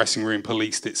that the dressing room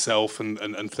policed itself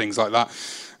and things like that.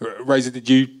 Razor, did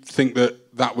you think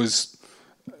that was,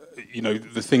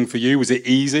 the thing for you? Was it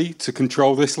easy to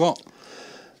control this lot?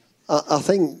 I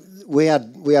think we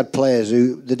had players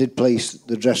who they did police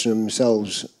the dressing room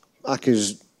themselves.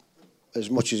 Ackers, as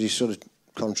much as he sort of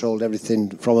controlled everything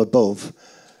from above,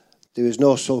 there was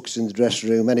no sulks in the dressing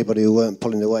room. Anybody who weren't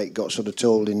pulling the weight got sort of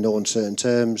told in no uncertain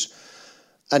terms.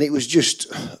 And it was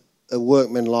just a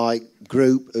workman-like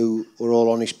group who were all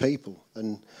honest people.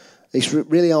 And it's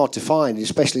really hard to find,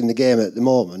 especially in the game at the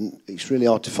moment, it's really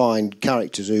hard to find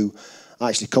characters who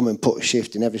actually come and put a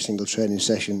shift in every single training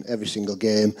session, every single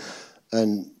game,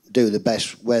 and do the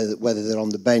best, whether they're on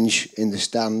the bench, in the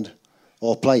stand,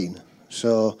 or playing.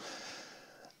 So,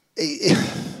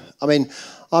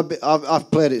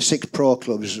 I've played at 6 pro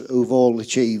clubs who've all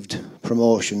achieved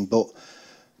promotion, but...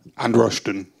 And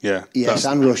Rushden, yeah. Yes,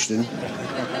 and Rushden.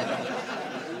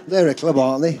 They're a club,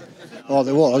 aren't they? Or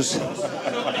there was.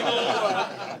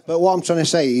 But what I'm trying to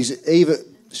say is,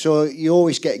 so you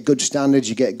always get good standards,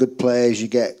 you get good players, you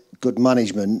get good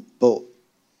management, but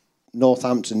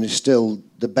Northampton is still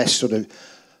the best sort of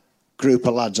group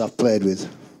of lads I've played with,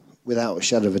 without a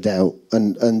shadow of a doubt.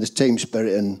 And the team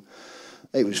spirit, and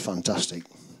it was fantastic.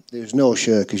 There was no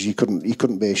shirkers. You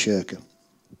couldn't be a shirker.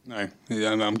 No,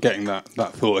 yeah, I'm getting that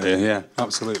thought here. Yeah,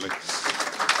 absolutely.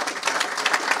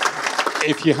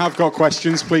 If you have got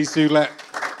questions, please do let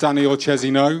Danny or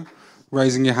Chesney know,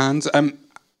 raising your hands.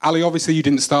 Ali, obviously you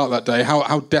didn't start that day.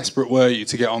 How desperate were you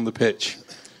to get on the pitch?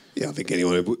 Yeah, I think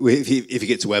anyone. If you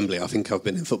get to Wembley, I think I've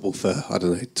been in football for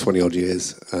 20 odd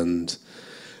years, and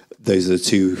those are the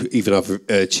two. Even I've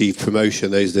achieved promotion.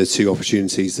 Those are the two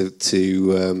opportunities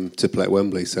to play at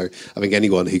Wembley. So I think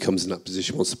anyone who comes in that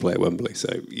position wants to play at Wembley. So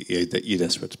you're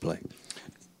desperate to play.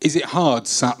 Is it hard,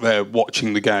 sat there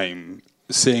watching the game,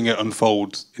 seeing it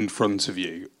unfold in front of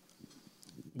you,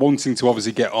 wanting to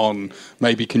obviously get on?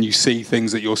 Maybe can you see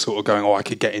things that you're sort of going, I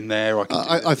could get in there.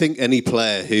 I think any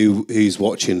player who's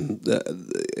watching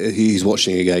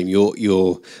a game,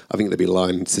 I think they'd be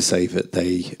lying to say that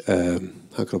they.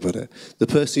 How can I put it? The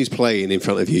person who's playing in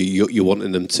front of you, you're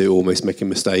wanting them to almost make a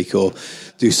mistake or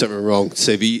do something wrong.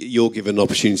 So you're given an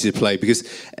opportunity to play, because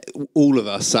all of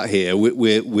us sat here,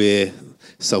 we're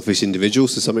selfish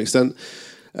individuals to some extent.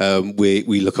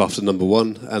 We look after number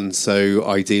one, and so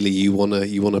ideally you want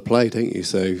to play, don't you?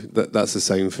 So that's the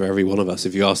same for every one of us.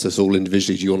 If you asked us all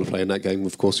individually, do you want to play in that game?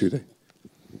 Of course we do.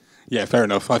 Yeah, fair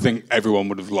enough. I think everyone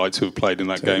would have liked to have played in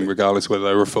that game, regardless whether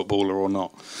they were a footballer or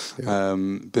not. Yeah.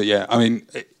 But yeah, I mean,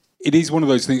 it is one of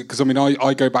those things, because I mean,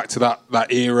 I go back to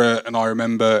that era, and I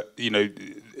remember,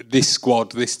 this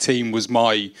squad, this team was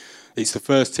it's the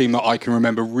first team that I can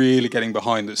remember really getting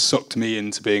behind that sucked me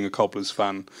into being a Cobblers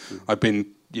fan. I've been,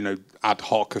 ad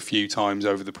hoc a few times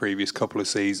over the previous couple of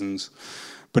seasons,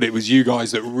 but it was you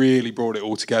guys that really brought it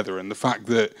all together. And the fact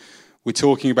that we're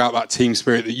talking about that team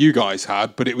spirit that you guys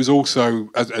had, but it was also,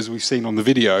 as we've seen on the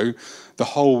video, the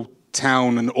whole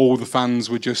town and all the fans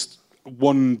were just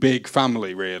one big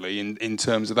family, really, in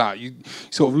terms of that. You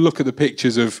sort of look at the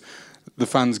pictures of the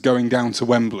fans going down to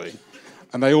Wembley,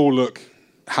 and they all look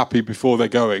happy before they're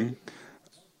going,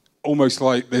 almost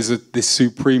like there's this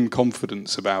supreme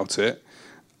confidence about it.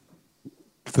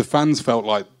 The fans felt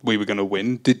like we were going to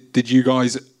win. Did you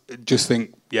guys just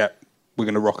think, yeah, we're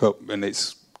going to rock up and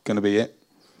it's going to be it?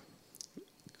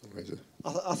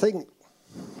 I think...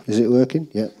 Is it working?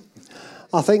 Yeah.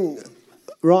 I think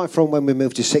right from when we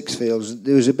moved to Sixfields,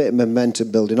 there was a bit of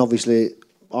momentum building. Obviously,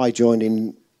 I joined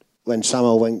in when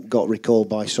Samuel got recalled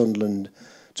by Sunderland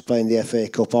to play in the FA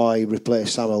Cup. I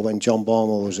replaced Samuel when John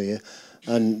Barnwell was here,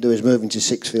 and there was moving to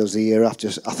Sixfields the year after.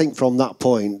 I think from that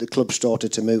point, the club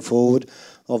started to move forward.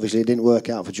 Obviously, it didn't work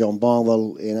out for John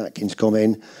Barnwell. Ian Atkins come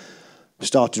in,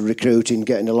 started recruiting,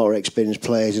 getting a lot of experienced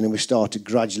players, and then we started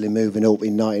gradually moving up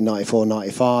in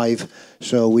 1994-95.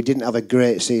 So we didn't have a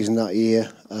great season that year,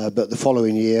 but the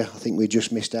following year, I think we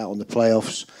just missed out on the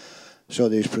playoffs. So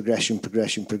there was progression.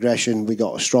 We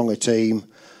got a stronger team.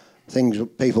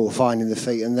 People were finding their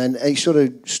feet, and then it sort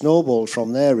of snowballed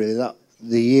from there, really. That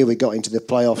the year we got into the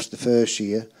playoffs, the first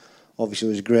year, obviously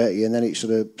was a great year, and then it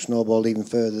sort of snowballed even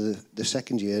further the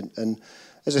second year. And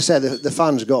as I said, the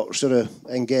fans got sort of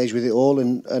engaged with it all,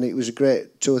 and it was a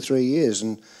great 2 or 3 years.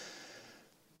 And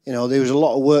you know, there was a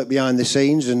lot of work behind the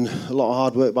scenes and a lot of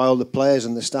hard work by all the players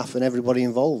and the staff and everybody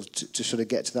involved to sort of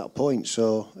get to that point.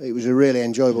 So it was a really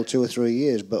enjoyable 2 or 3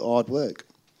 years, but hard work.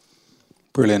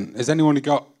 Brilliant. Has anyone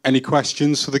got any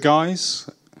questions for the guys?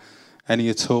 Any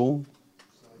at all?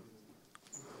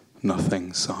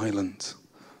 Nothing. Silent.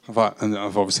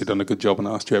 I've obviously done a good job and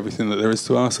asked you everything that there is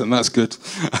to ask, and that's good.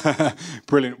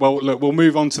 Brilliant. Well, look, we'll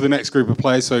move on to the next group of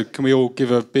players. So can we all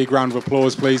give a big round of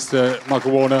applause, please, to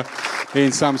Michael Warner,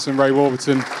 Ian Sampson, Ray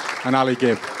Warburton, and Ali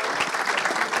Gibb.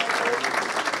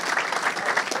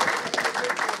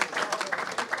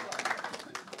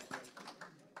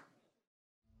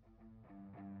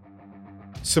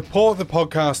 Support the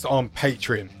podcast on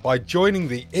Patreon by joining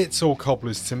the It's All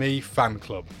Cobblers to Me fan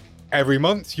club. Every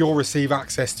month, you'll receive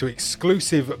access to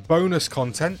exclusive bonus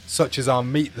content, such as our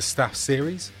Meet the Staff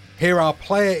series, hear our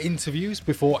player interviews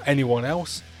before anyone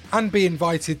else, and be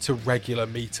invited to regular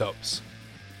meetups.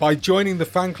 By joining the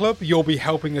fan club, you'll be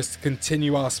helping us to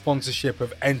continue our sponsorship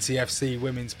of NTFC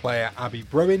women's player Abby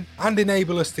Bruin and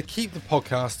enable us to keep the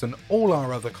podcast and all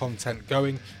our other content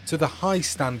going to the high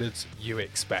standards you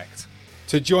expect.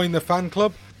 To join the fan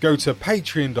club, go to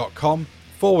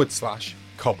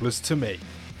patreon.com/cobblers to me.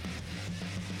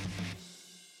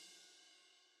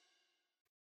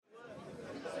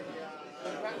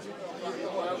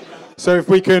 So if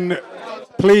we can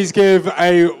please give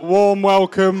a warm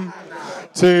welcome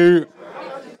to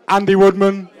Andy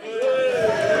Woodman.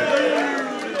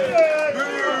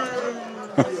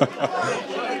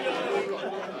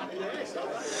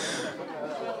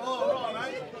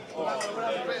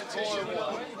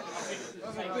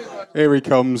 Here he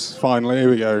comes, finally,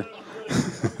 here we go.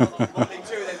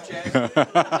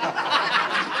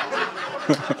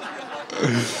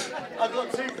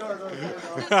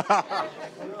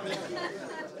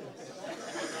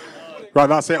 Right,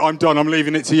 that's it. I'm done. I'm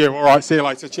leaving it to you. All right, see you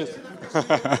later. Cheers.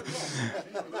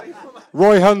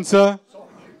 Roy Hunter.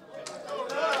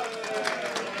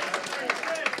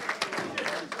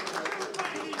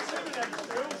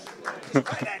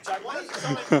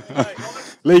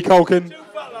 Lee Colkin.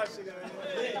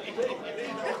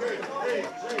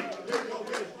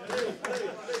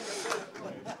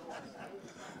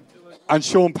 And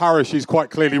Sean Parrish is quite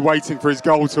clearly waiting for his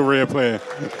goal to reappear.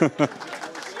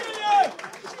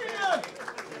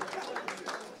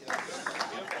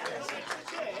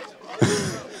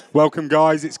 Welcome,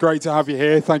 guys. It's great to have you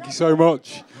here. Thank you so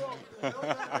much.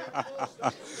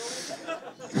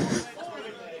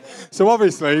 So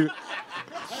obviously,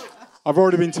 I've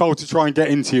already been told to try and get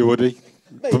into you, Woody.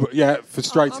 Yeah, for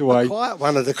straight away. I'm quite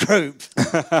one of the group.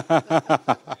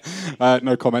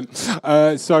 No comment.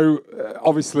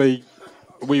 Obviously,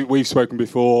 we've spoken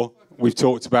before. We've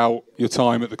talked about your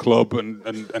time at the club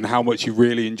and how much you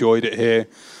really enjoyed it here.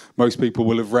 Most people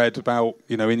will have read about,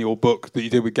 in your book that you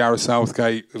did with Gareth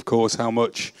Southgate, of course, how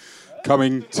much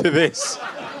coming to this.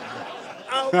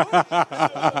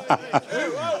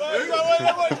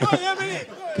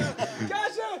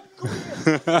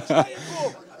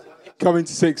 Coming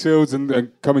to Sixfields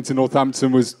and coming to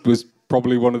Northampton was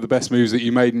probably one of the best moves that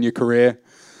you made in your career.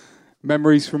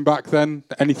 Memories from back then?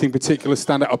 Anything particular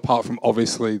stand out apart from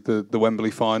obviously the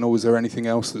Wembley final? Was there anything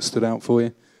else that stood out for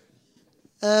you?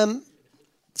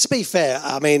 To be fair,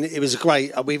 I mean, it was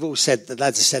great. We've all said, the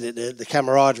lads have said it, the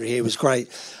camaraderie here was great.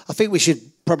 I think we should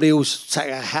probably all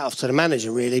take our hat off to the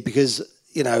manager, really, because,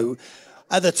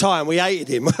 at the time we hated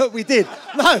him. We did.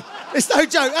 No, it's no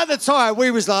joke. At the time we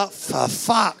was like, for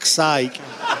fuck's sake.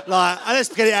 Let's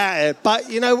get it out of here. But,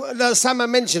 like Sam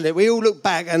mentioned it, we all look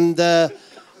back and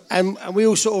we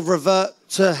all sort of revert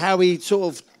to how he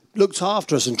sort of looked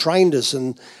after us and trained us,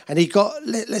 and he got,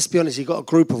 let's be honest, he got a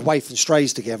group of waif and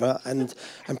strays together and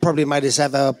probably made us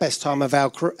have our best time of our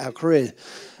career.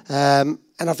 And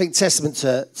I think testament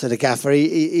to the gaffer,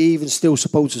 he even still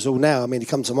supports us all now. I mean, he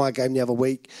come to my game the other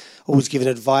week, always giving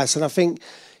advice, and I think,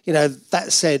 that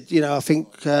said, I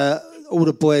think all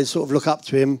the boys sort of look up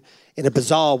to him in a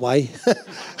bizarre way.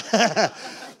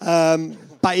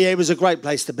 But yeah, it was a great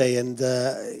place to be, and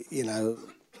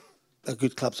a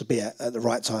good club to be at the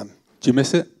right time. Do you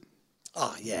miss it?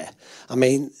 Oh, yeah. I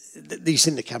mean, you've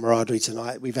seen the camaraderie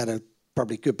tonight. We've had a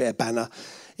probably good bit of banter.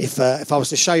 If I was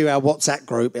to show you our WhatsApp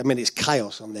group, I mean, it's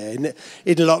chaos on there. In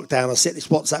lockdown, I set this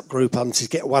WhatsApp group on to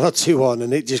get one or two on,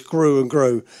 and it just grew and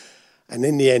grew. And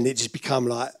in the end, it just become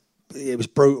it was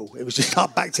brutal. It was just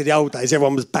like back to the old days.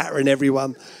 Everyone was battering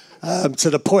everyone to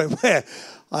the point where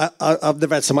I've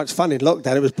never had so much fun in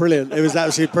lockdown. It was brilliant. It was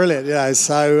absolutely brilliant.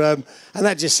 So, and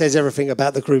that just says everything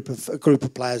about the group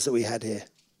of players that we had here.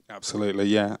 Absolutely,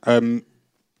 yeah.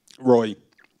 Roy,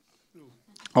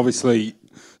 obviously,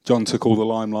 John took all the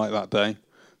limelight that day.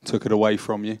 took it away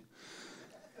from you.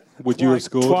 Would you have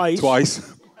scored?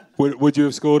 Twice. Would you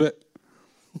have scored it?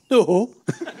 No.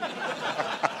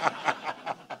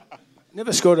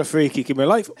 Never scored a free kick in my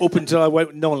life up until I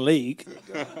went non-league.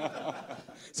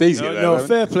 It's easy. No,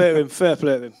 fair play to him. Fair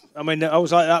play to him. I mean, I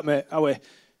was like that, mate.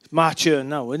 It's my turn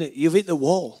now, isn't it? You've hit the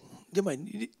wall. You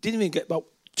didn't even get about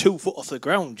 2 foot off the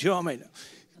ground. Do you know what I mean?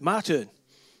 My turn.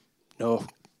 No,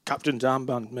 captain's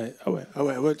armband, mate. I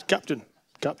went, captain.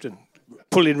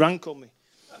 Pulling rank on me.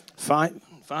 Fine,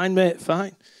 mate,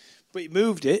 fine. But he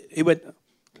moved it. He went,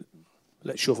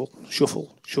 let's shuffle.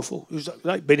 It was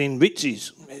like being in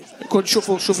Ritzies. Go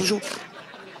shuffle.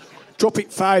 Drop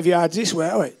it 5 yards this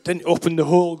way. Then open the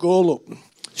whole goal up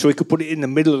so he could put it in the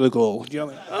middle of the goal. Do you know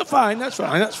what I mean? Oh, fine, that's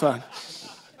fine.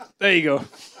 There you go.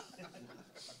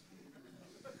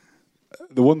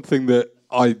 The one thing that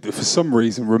I, for some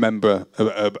reason, remember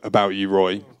about you,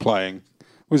 Roy, playing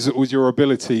was your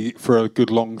ability for a good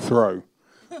long throw.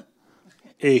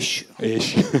 Ish.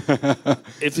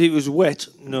 If it was wet,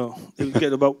 no. It would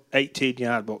get about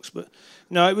 18-yard box. But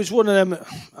no, it was one of them.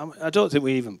 I don't think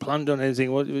we even planned on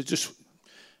anything. It was just,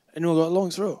 anyone got a long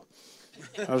throw?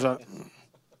 I was like,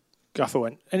 Gaffer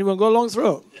went, anyone got a long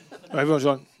throw? Everyone's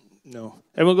like, no.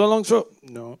 Anyone got a long throw?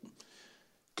 No.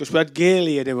 Because we had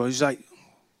Gailey and everyone. He's like,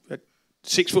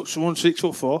 6 foot 1,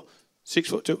 6'4",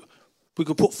 6'2". We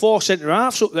could put 4 centre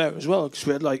halves up there as well because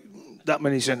we had like that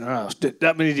many centre halves,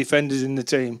 that many defenders in the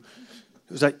team.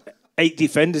 It was like 8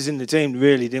 defenders in the team,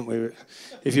 really, didn't we?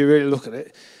 If you really look at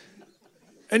it.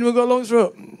 Anyone got a long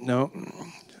throw? No.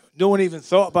 No one even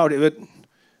thought about it, but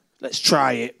let's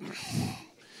try it.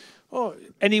 Oh,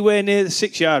 anywhere near the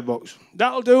 6-yard box.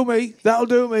 That'll do me.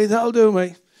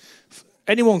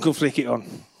 Anyone can flick it on.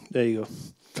 There you go.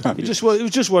 It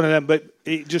was just one of them, but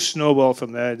it just snowballed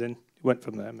from there. Then it went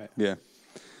from there, mate. Yeah.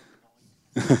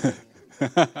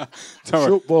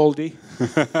 Short baldy.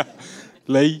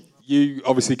 Lee, you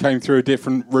obviously came through a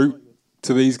different route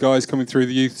to these guys coming through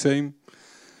the youth team.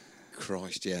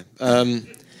 Christ, yeah.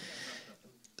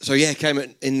 So yeah, came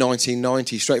in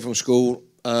 1990 straight from school,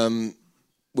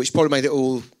 which probably made it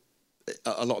all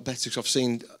a lot better because I've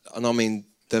seen, and I mean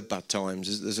the bad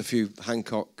times. There's a few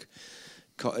Hancock.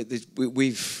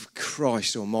 We've,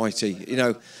 Christ Almighty, you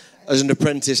know, as an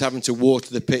apprentice having to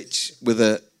water the pitch with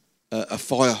a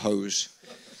fire hose,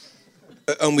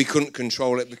 and we couldn't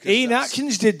control it because Ian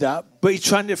Atkins did that, but he's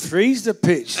trying to freeze the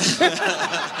pitch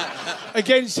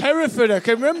against Hereford. I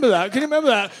can remember that. Can you remember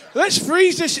that? Let's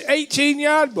freeze this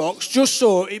 18-yard box just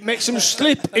so it makes them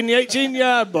slip in the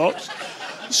 18-yard box.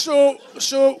 So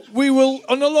we will,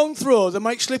 on a long throw, they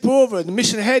might slip over and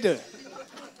miss a header.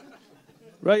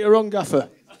 Right or wrong, Gaffer?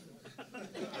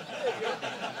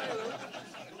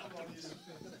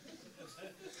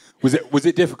 Was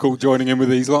it difficult joining in with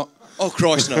these lot? Oh,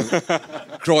 Christ no.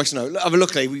 Christ no. I mean,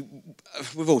 luckily,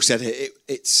 we've all said it.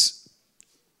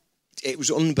 It was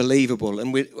unbelievable,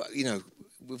 and we've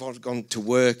all gone to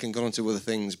work and gone on to other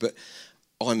things, but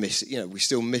I miss it. You know, we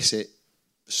still miss it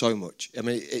so much. I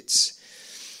mean, it's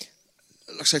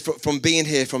like I say, from being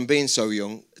here, from being so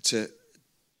young to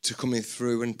coming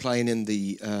through and playing in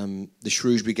the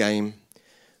Shrewsbury game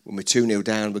when we're 2-0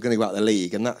 down, we're going to go out of the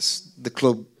league, and that's the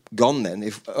club gone. Then,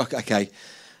 if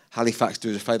Halifax do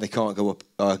us a favour, they can't go up.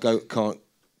 They can't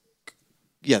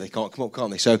come up, can't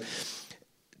they? So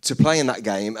to play in that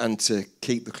game and to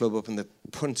keep the club up and the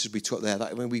punches we took there,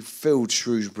 when we filled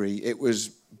Shrewsbury, it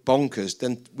was bonkers.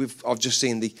 Then I've just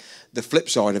seen the flip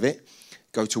side of it.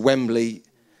 Go to Wembley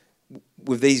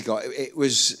with these guys.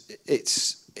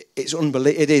 It's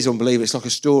unbelievable. It is unbelievable. It's like a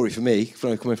story for me,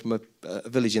 coming from a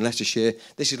village in Leicestershire.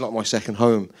 This is like my second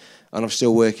home, and I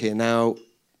still work here now.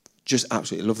 Just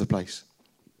absolutely love the place.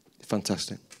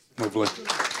 Fantastic. Lovely.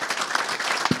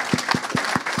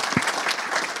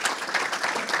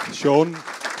 Sean,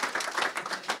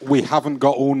 we haven't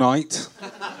got all night.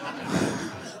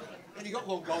 You got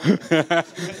one goal.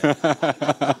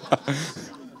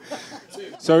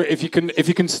 So if you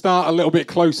can start a little bit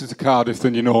closer to Cardiff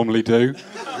than you normally do.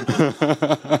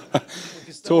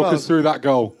 Talk us through that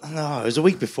goal. No, it was a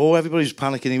week before. Everybody was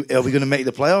panicking. Are we going to make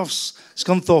the playoffs?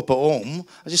 Scunthorpe at home.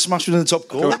 I just smashed it in the top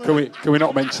corner. Can we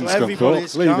not mention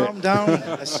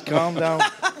Scunthorpe? Let's calm down.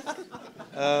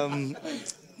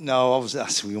 No, obviously,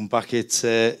 as we unpack it,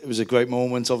 it was a great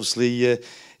moment. Obviously,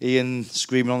 Ian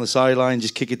screaming on the sideline,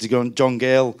 just kick it to John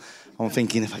Gale. I'm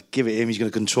thinking if I give it him, he's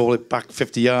going to control it back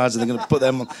 50 yards and they're going to put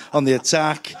them on the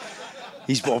attack.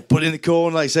 He's put it in the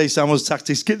corner, like say Samuel's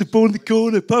tactics. Get the ball in the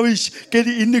corner, Parish, get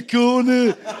it in the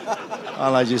corner.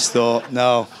 And I just thought,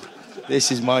 no,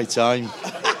 this is my time.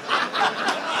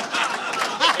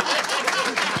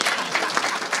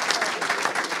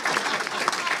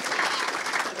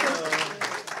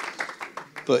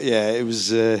 But yeah, it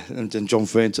was, and then John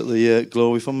Frayne took the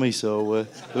glory from me. So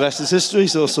the rest is history,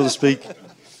 so to speak.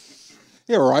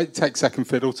 You're all right. Take second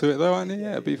fiddle to it, though, aren't you?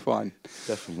 Yeah, it'll be fine.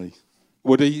 Definitely.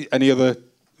 Woody, any other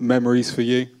memories for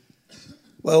you?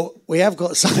 Well, we have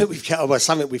got something we've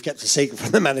kept a secret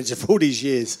from the manager for all these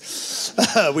years,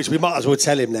 which we might as well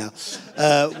tell him now.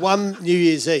 One New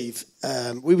Year's Eve,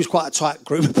 we was quite a tight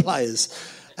group of players,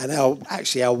 and our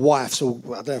wives, I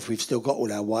don't know if we've still got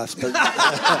all our wives, but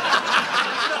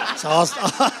so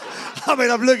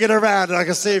I'm looking around and I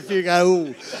can see a few go,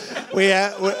 ooh. We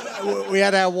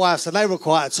had our wives, and they were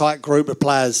quite a tight group of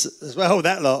players as well,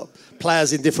 that lot.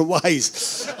 Players in different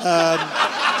ways.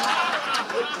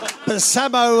 But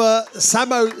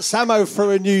Samo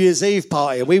threw a New Year's Eve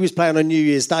party, and we was playing on New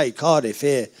Year's Day, Cardiff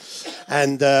here.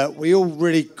 And we all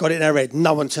really got it in our head.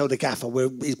 No one told the gaffer,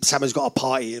 Samo's got a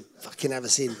party, fucking have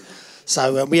us in.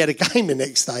 So we had a game the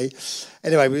next day.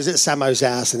 Anyway, we was at Samo's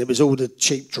house, and it was all the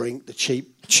cheap drink, the cheap,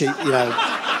 the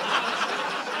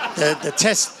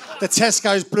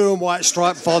Tesco's blue and white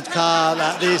striped vodka,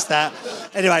 that.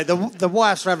 Anyway, the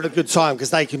wives were having a good time because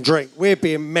they can drink. We're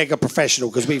being mega professional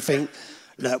because we think,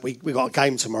 look, we got a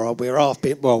game tomorrow. We're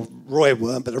Roy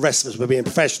weren't, but the rest of us were being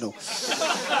professional.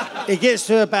 It gets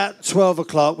to about 12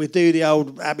 o'clock. We do the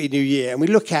old Happy New Year, and we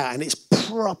look out, and it's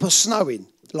proper snowing,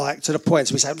 like to the point.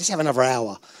 So we say, let's have another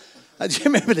hour. Do you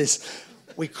remember this?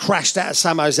 We crashed out of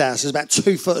Samo's house. There's about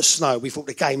 2 foot of snow. We thought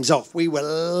the game's off. We were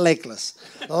legless.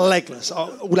 All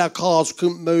our cars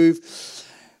couldn't move.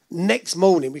 Next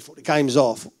morning, we thought the game's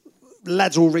off.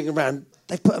 Lads all ringing around.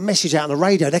 They put a message out on the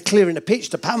radio. They're clearing the pitch,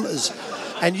 the Panthers.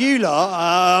 And you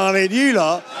lot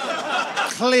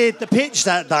cleared the pitch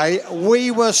that day.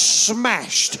 We were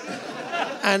smashed.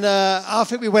 And I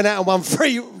think we went out and won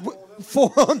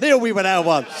 4-0, we went out and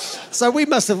won. So we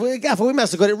must have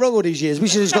got it wrong all these years. We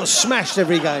should have just got smashed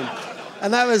every game.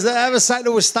 And that was something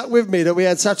that was stuck with me, that we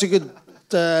had such a good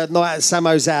night at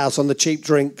Samo's house on the cheap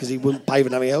drink because he wouldn't pay for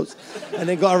nothing else. And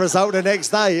then got a result the next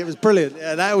day. It was brilliant.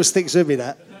 Yeah, that always sticks with me,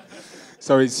 that.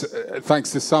 So it's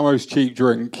thanks to Samo's cheap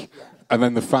drink and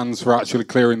then the fans for actually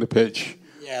clearing the pitch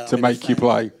to make you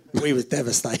play. We was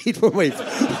devastated when we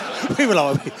were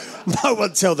like, no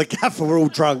one tell the gaffer we're all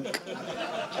drunk.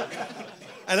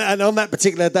 And on that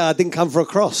particular day, I didn't come for a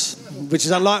cross, which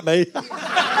is unlike me.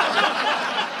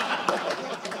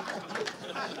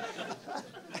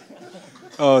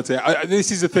 Oh dear.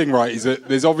 This is the thing, right, is that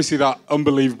there's obviously that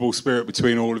unbelievable spirit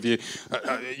between all of you.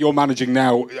 You're managing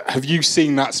now. Have you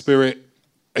seen that spirit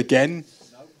again?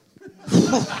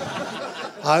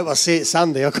 I hope I see it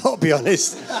Sunday, I've got to be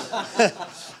honest.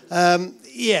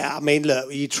 Yeah, I mean,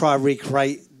 look, you try and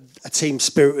recreate a team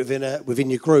spirit within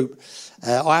your group.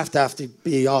 I have to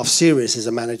be half serious as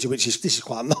a manager, this is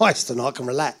quite nice, and I can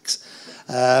relax.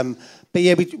 But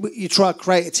yeah, you try to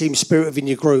create a team spirit within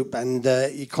your group, and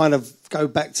you kind of go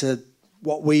back to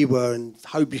what we were and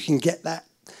hope you can get that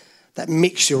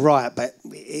mixture right. But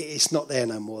it's not there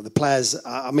no more. The players,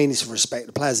 I mean this with respect,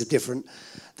 the players are different,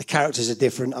 the characters are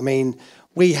different. I mean,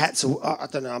 we had to, I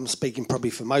don't know, I'm speaking probably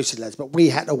for most of the lads, but we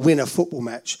had to win a football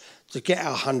match to get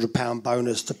our £100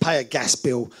 bonus, to pay a gas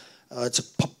bill, to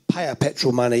pay our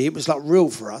petrol money. It was like real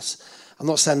for us. I'm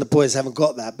not saying the boys haven't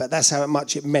got that, but that's how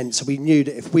much it meant. So we knew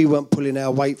that if we weren't pulling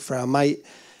our weight for our mate,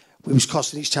 we was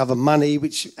costing each other money,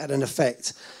 which had an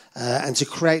effect. And to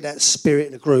create that spirit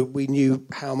in the group, we knew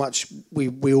how much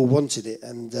we all wanted it.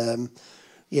 And and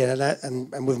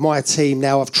with my team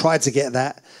now, I've tried to get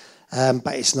that,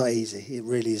 but it's not easy. It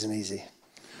really isn't easy.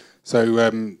 So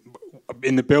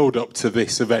in the build-up to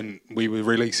this event, we were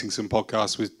releasing some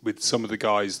podcasts with some of the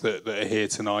guys that are here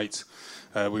tonight.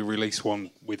 We released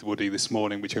one with Woody this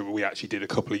morning, which we actually did a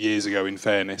couple of years ago, in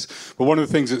fairness. But one of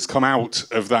the things that's come out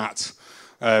of that,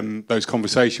 those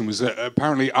conversations, was that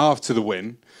apparently after the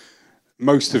win,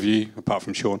 most of you, apart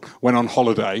from Sean, went on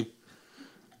holiday.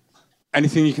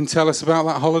 Anything you can tell us about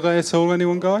that holiday at all,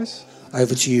 anyone, guys?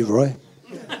 Over to you, Roy.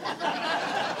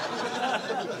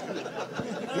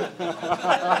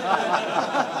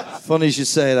 Funny you should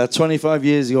say that. 25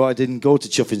 years ago, I didn't go to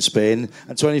Chuffing Spain,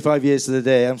 and 25 years to the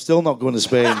day, I'm still not going to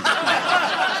Spain.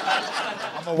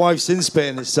 My wife's in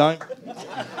Spain this time.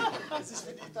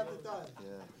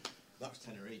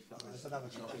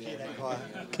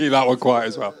 Keep that one quiet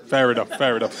as well. Fair enough.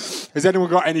 Has anyone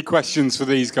got any questions for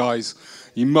these guys?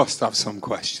 You must have some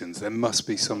questions. There must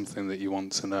be something that you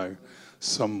want to know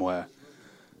somewhere.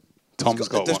 Tom's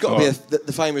got one. There's got to be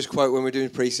the famous quote when we're doing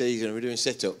pre-season and we're doing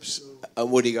sit-ups,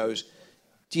 and Woody goes,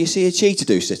 "Do you see a cheetah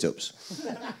do sit-ups?"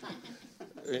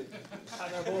 No.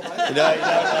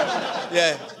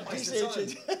 Yeah.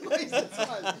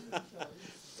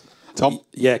 Tom?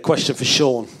 Yeah, question for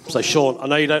Sean. So, Sean, I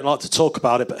know you don't like to talk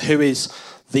about it, but who is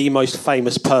the most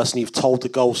famous person you've told the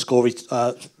goal story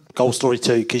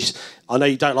to? Because I know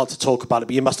you don't like to talk about it,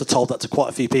 but you must have told that to quite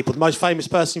a few people. The most famous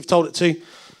person you've told it to?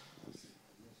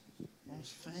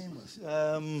 Most famous?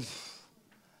 I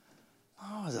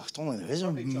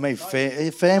don't think there is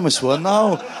a famous one,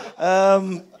 no.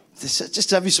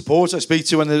 Just every supporter I speak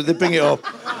to when they bring it up,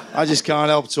 I just can't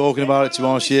help talking about it, to be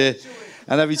honest, yeah.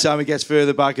 And every time it gets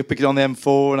further back, I pick it on the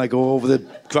M4 and I go over the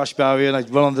crash barrier and I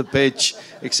run on the pitch,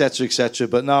 etc., etc.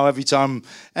 But now, every time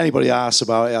anybody asks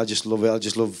about it, I just love it. I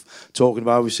just love talking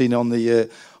about it. We've seen it on the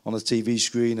TV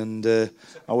screen, and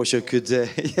I wish I could.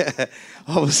 Yeah,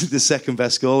 obviously the second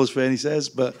best goal, as Fernie says,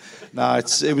 but no,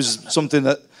 it was something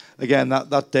that, again,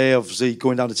 that day, obviously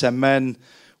going down to 10 men,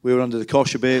 we were under the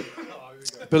cosh a bit.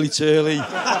 Billy Turley, and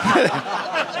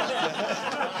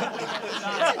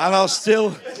I'll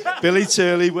still. Billy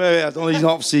Turley, where I don't know, he's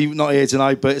obviously not here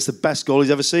tonight, but it's the best goal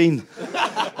he's ever seen.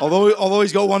 Although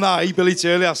he's got one eye, Billy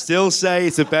Turley, I still say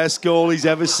it's the best goal he's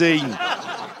ever seen,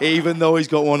 even though he's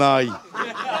got one eye.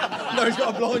 No, he's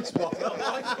got a blind spot.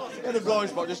 He had a blind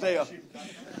spot just here.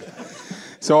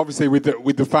 So obviously, with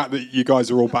the fact that you guys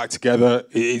are all back together,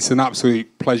 it's an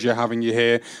absolute pleasure having you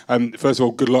here. First of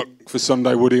all, good luck for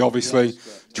Sunday, Woody. Obviously,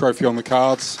 yes, trophy on the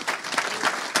cards.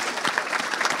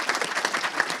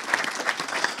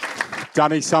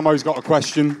 Danny, Samo's got a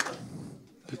question.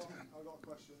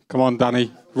 Come on, Danny.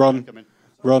 Run.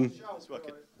 Run.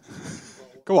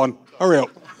 Go on. Hurry up.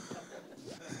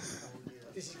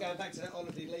 This is going back to that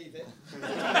holiday, leave it.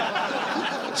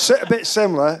 A bit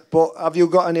similar, but have you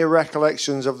got any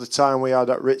recollections of the time we had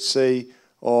at Ritzy,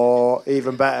 or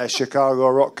even better, Chicago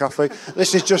Rock Cafe?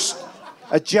 This is just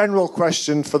a general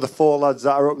question for the 4 lads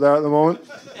that are up there at the moment.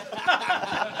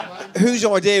 Whose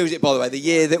idea was it, by the way, the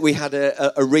year that we had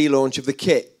a relaunch of the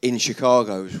kit in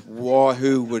Chicago? Why?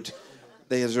 Who would...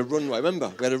 There's a runway, remember?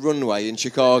 We had a runway in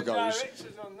Chicago.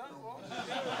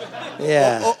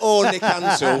 Yeah. Or Nick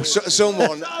Ansell,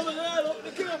 someone...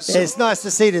 It's nice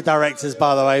to see the directors,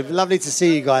 by the way. Lovely to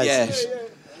see you guys. Yes.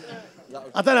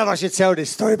 I don't know if I should tell this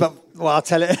story, but, well, I'll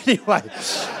tell it anyway.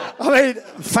 I mean,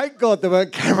 thank God there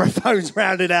weren't camera phones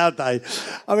around in our day.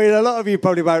 I mean, a lot of you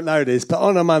probably won't know this, but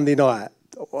on a Monday night,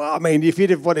 well, I mean, if you'd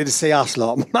have wanted to see us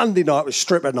lot, Monday night was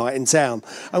stripper night in town,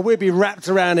 and we'd be wrapped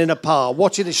around in a bar,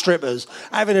 watching the strippers,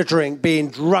 having a drink,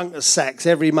 being drunk as sacks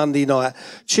every Monday night.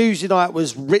 Tuesday night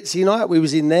was Ritzy night, we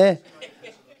was in there.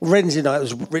 Wednesday night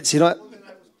was Ritzy night.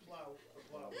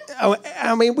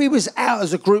 I mean, we was out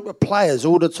as a group of players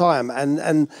all the time,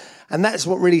 and that's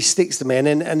what really sticks to me.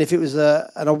 And if it was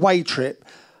an away trip,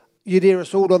 you'd hear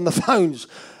us all on the phones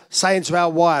saying to our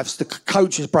wives, the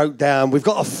coach has broke down, we've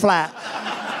got a flat.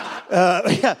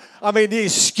 Yeah, I mean, the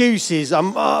excuses.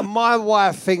 My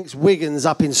wife thinks Wigan's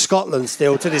up in Scotland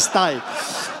still to this day.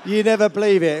 You never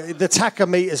believe it. The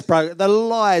tachometers broke. The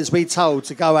lies we told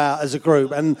to go out as a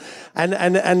group. And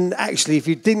actually, if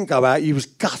you didn't go out, you was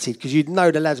gutted because you'd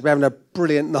know the lads were having a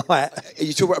brilliant night.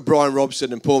 You talk about Brian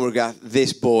Robson and Paul McGrath.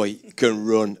 This boy can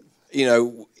run. You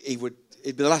know, he'd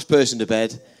be the last person to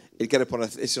bed. He'd get up on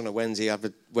a Wednesday, have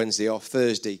a Wednesday off.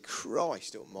 Thursday,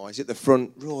 Christ almighty, he's at the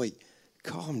front. Roy,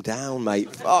 calm down,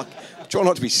 mate. Fuck. Try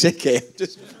not to be sick here.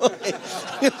 Just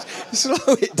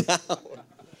slow it down.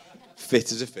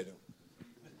 Fit as a fiddle.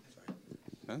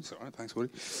 That's all right. Thanks,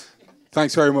 Woody.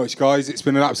 Thanks very much, guys. It's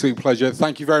been an absolute pleasure.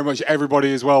 Thank you very much,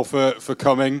 everybody, as well, for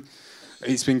coming.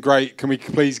 It's been great. Can we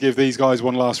please give these guys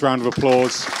one last round of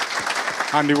applause?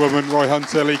 Andy Woodman, Roy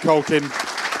Hunter, Lee Colkin,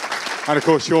 and, of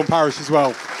course, Sean Parrish as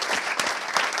well.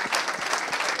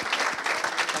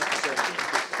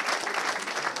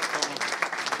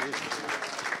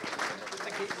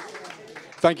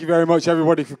 Thank you very much,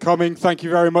 everybody, for coming. Thank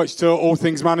you very much to All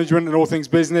Things Management and All Things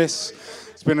Business.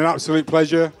 It's been an absolute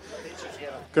pleasure.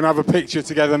 Going to have a picture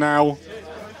together now.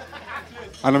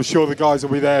 And I'm sure the guys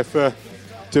will be there for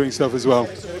doing stuff as well.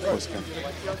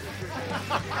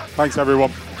 Thanks,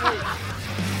 everyone.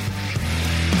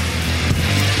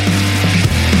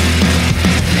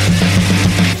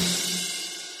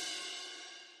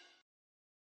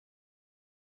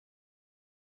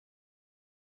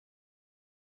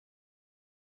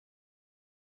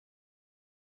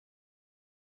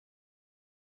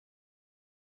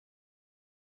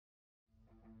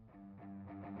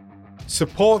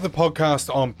 Support the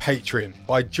podcast on Patreon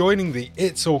by joining the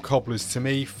It's All Cobblers to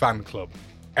Me fan club.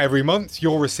 Every month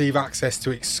you'll receive access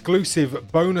to exclusive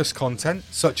bonus content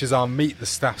such as our Meet the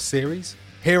Staff series,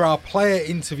 hear our player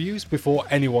interviews before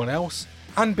anyone else,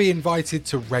 and be invited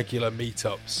to regular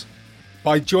meetups.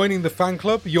 By joining the fan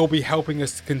club, you'll be helping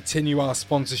us to continue our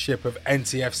sponsorship of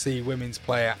NTFC women's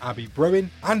player Abby Bruin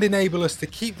and enable us to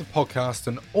keep the podcast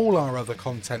and all our other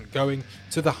content going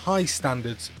to the high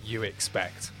standards you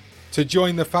expect. To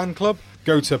join the fan club,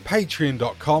 go to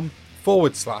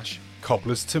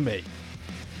patreon.com/cobblers to me.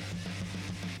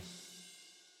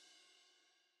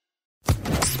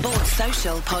 Sports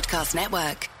Social Podcast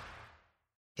Network.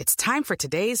 It's time for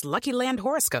today's Lucky Land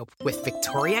horoscope with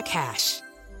Victoria Cash.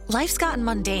 Life's gotten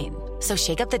mundane, so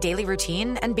shake up the daily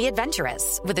routine and be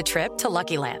adventurous with a trip to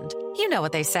Lucky Land. You know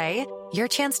what they say, your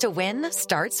chance to win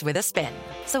starts with a spin.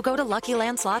 So go to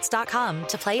LuckyLandSlots.com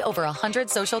to play over 100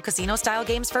 social casino-style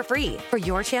games for free for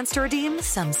your chance to redeem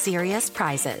some serious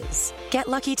prizes. Get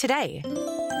lucky today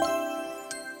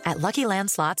at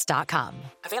LuckyLandSlots.com.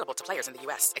 Available to players in the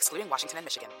U.S., excluding Washington and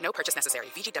Michigan. No purchase necessary.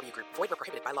 VGW Group. Void where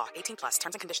prohibited by law. 18+.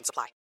 Terms and conditions apply.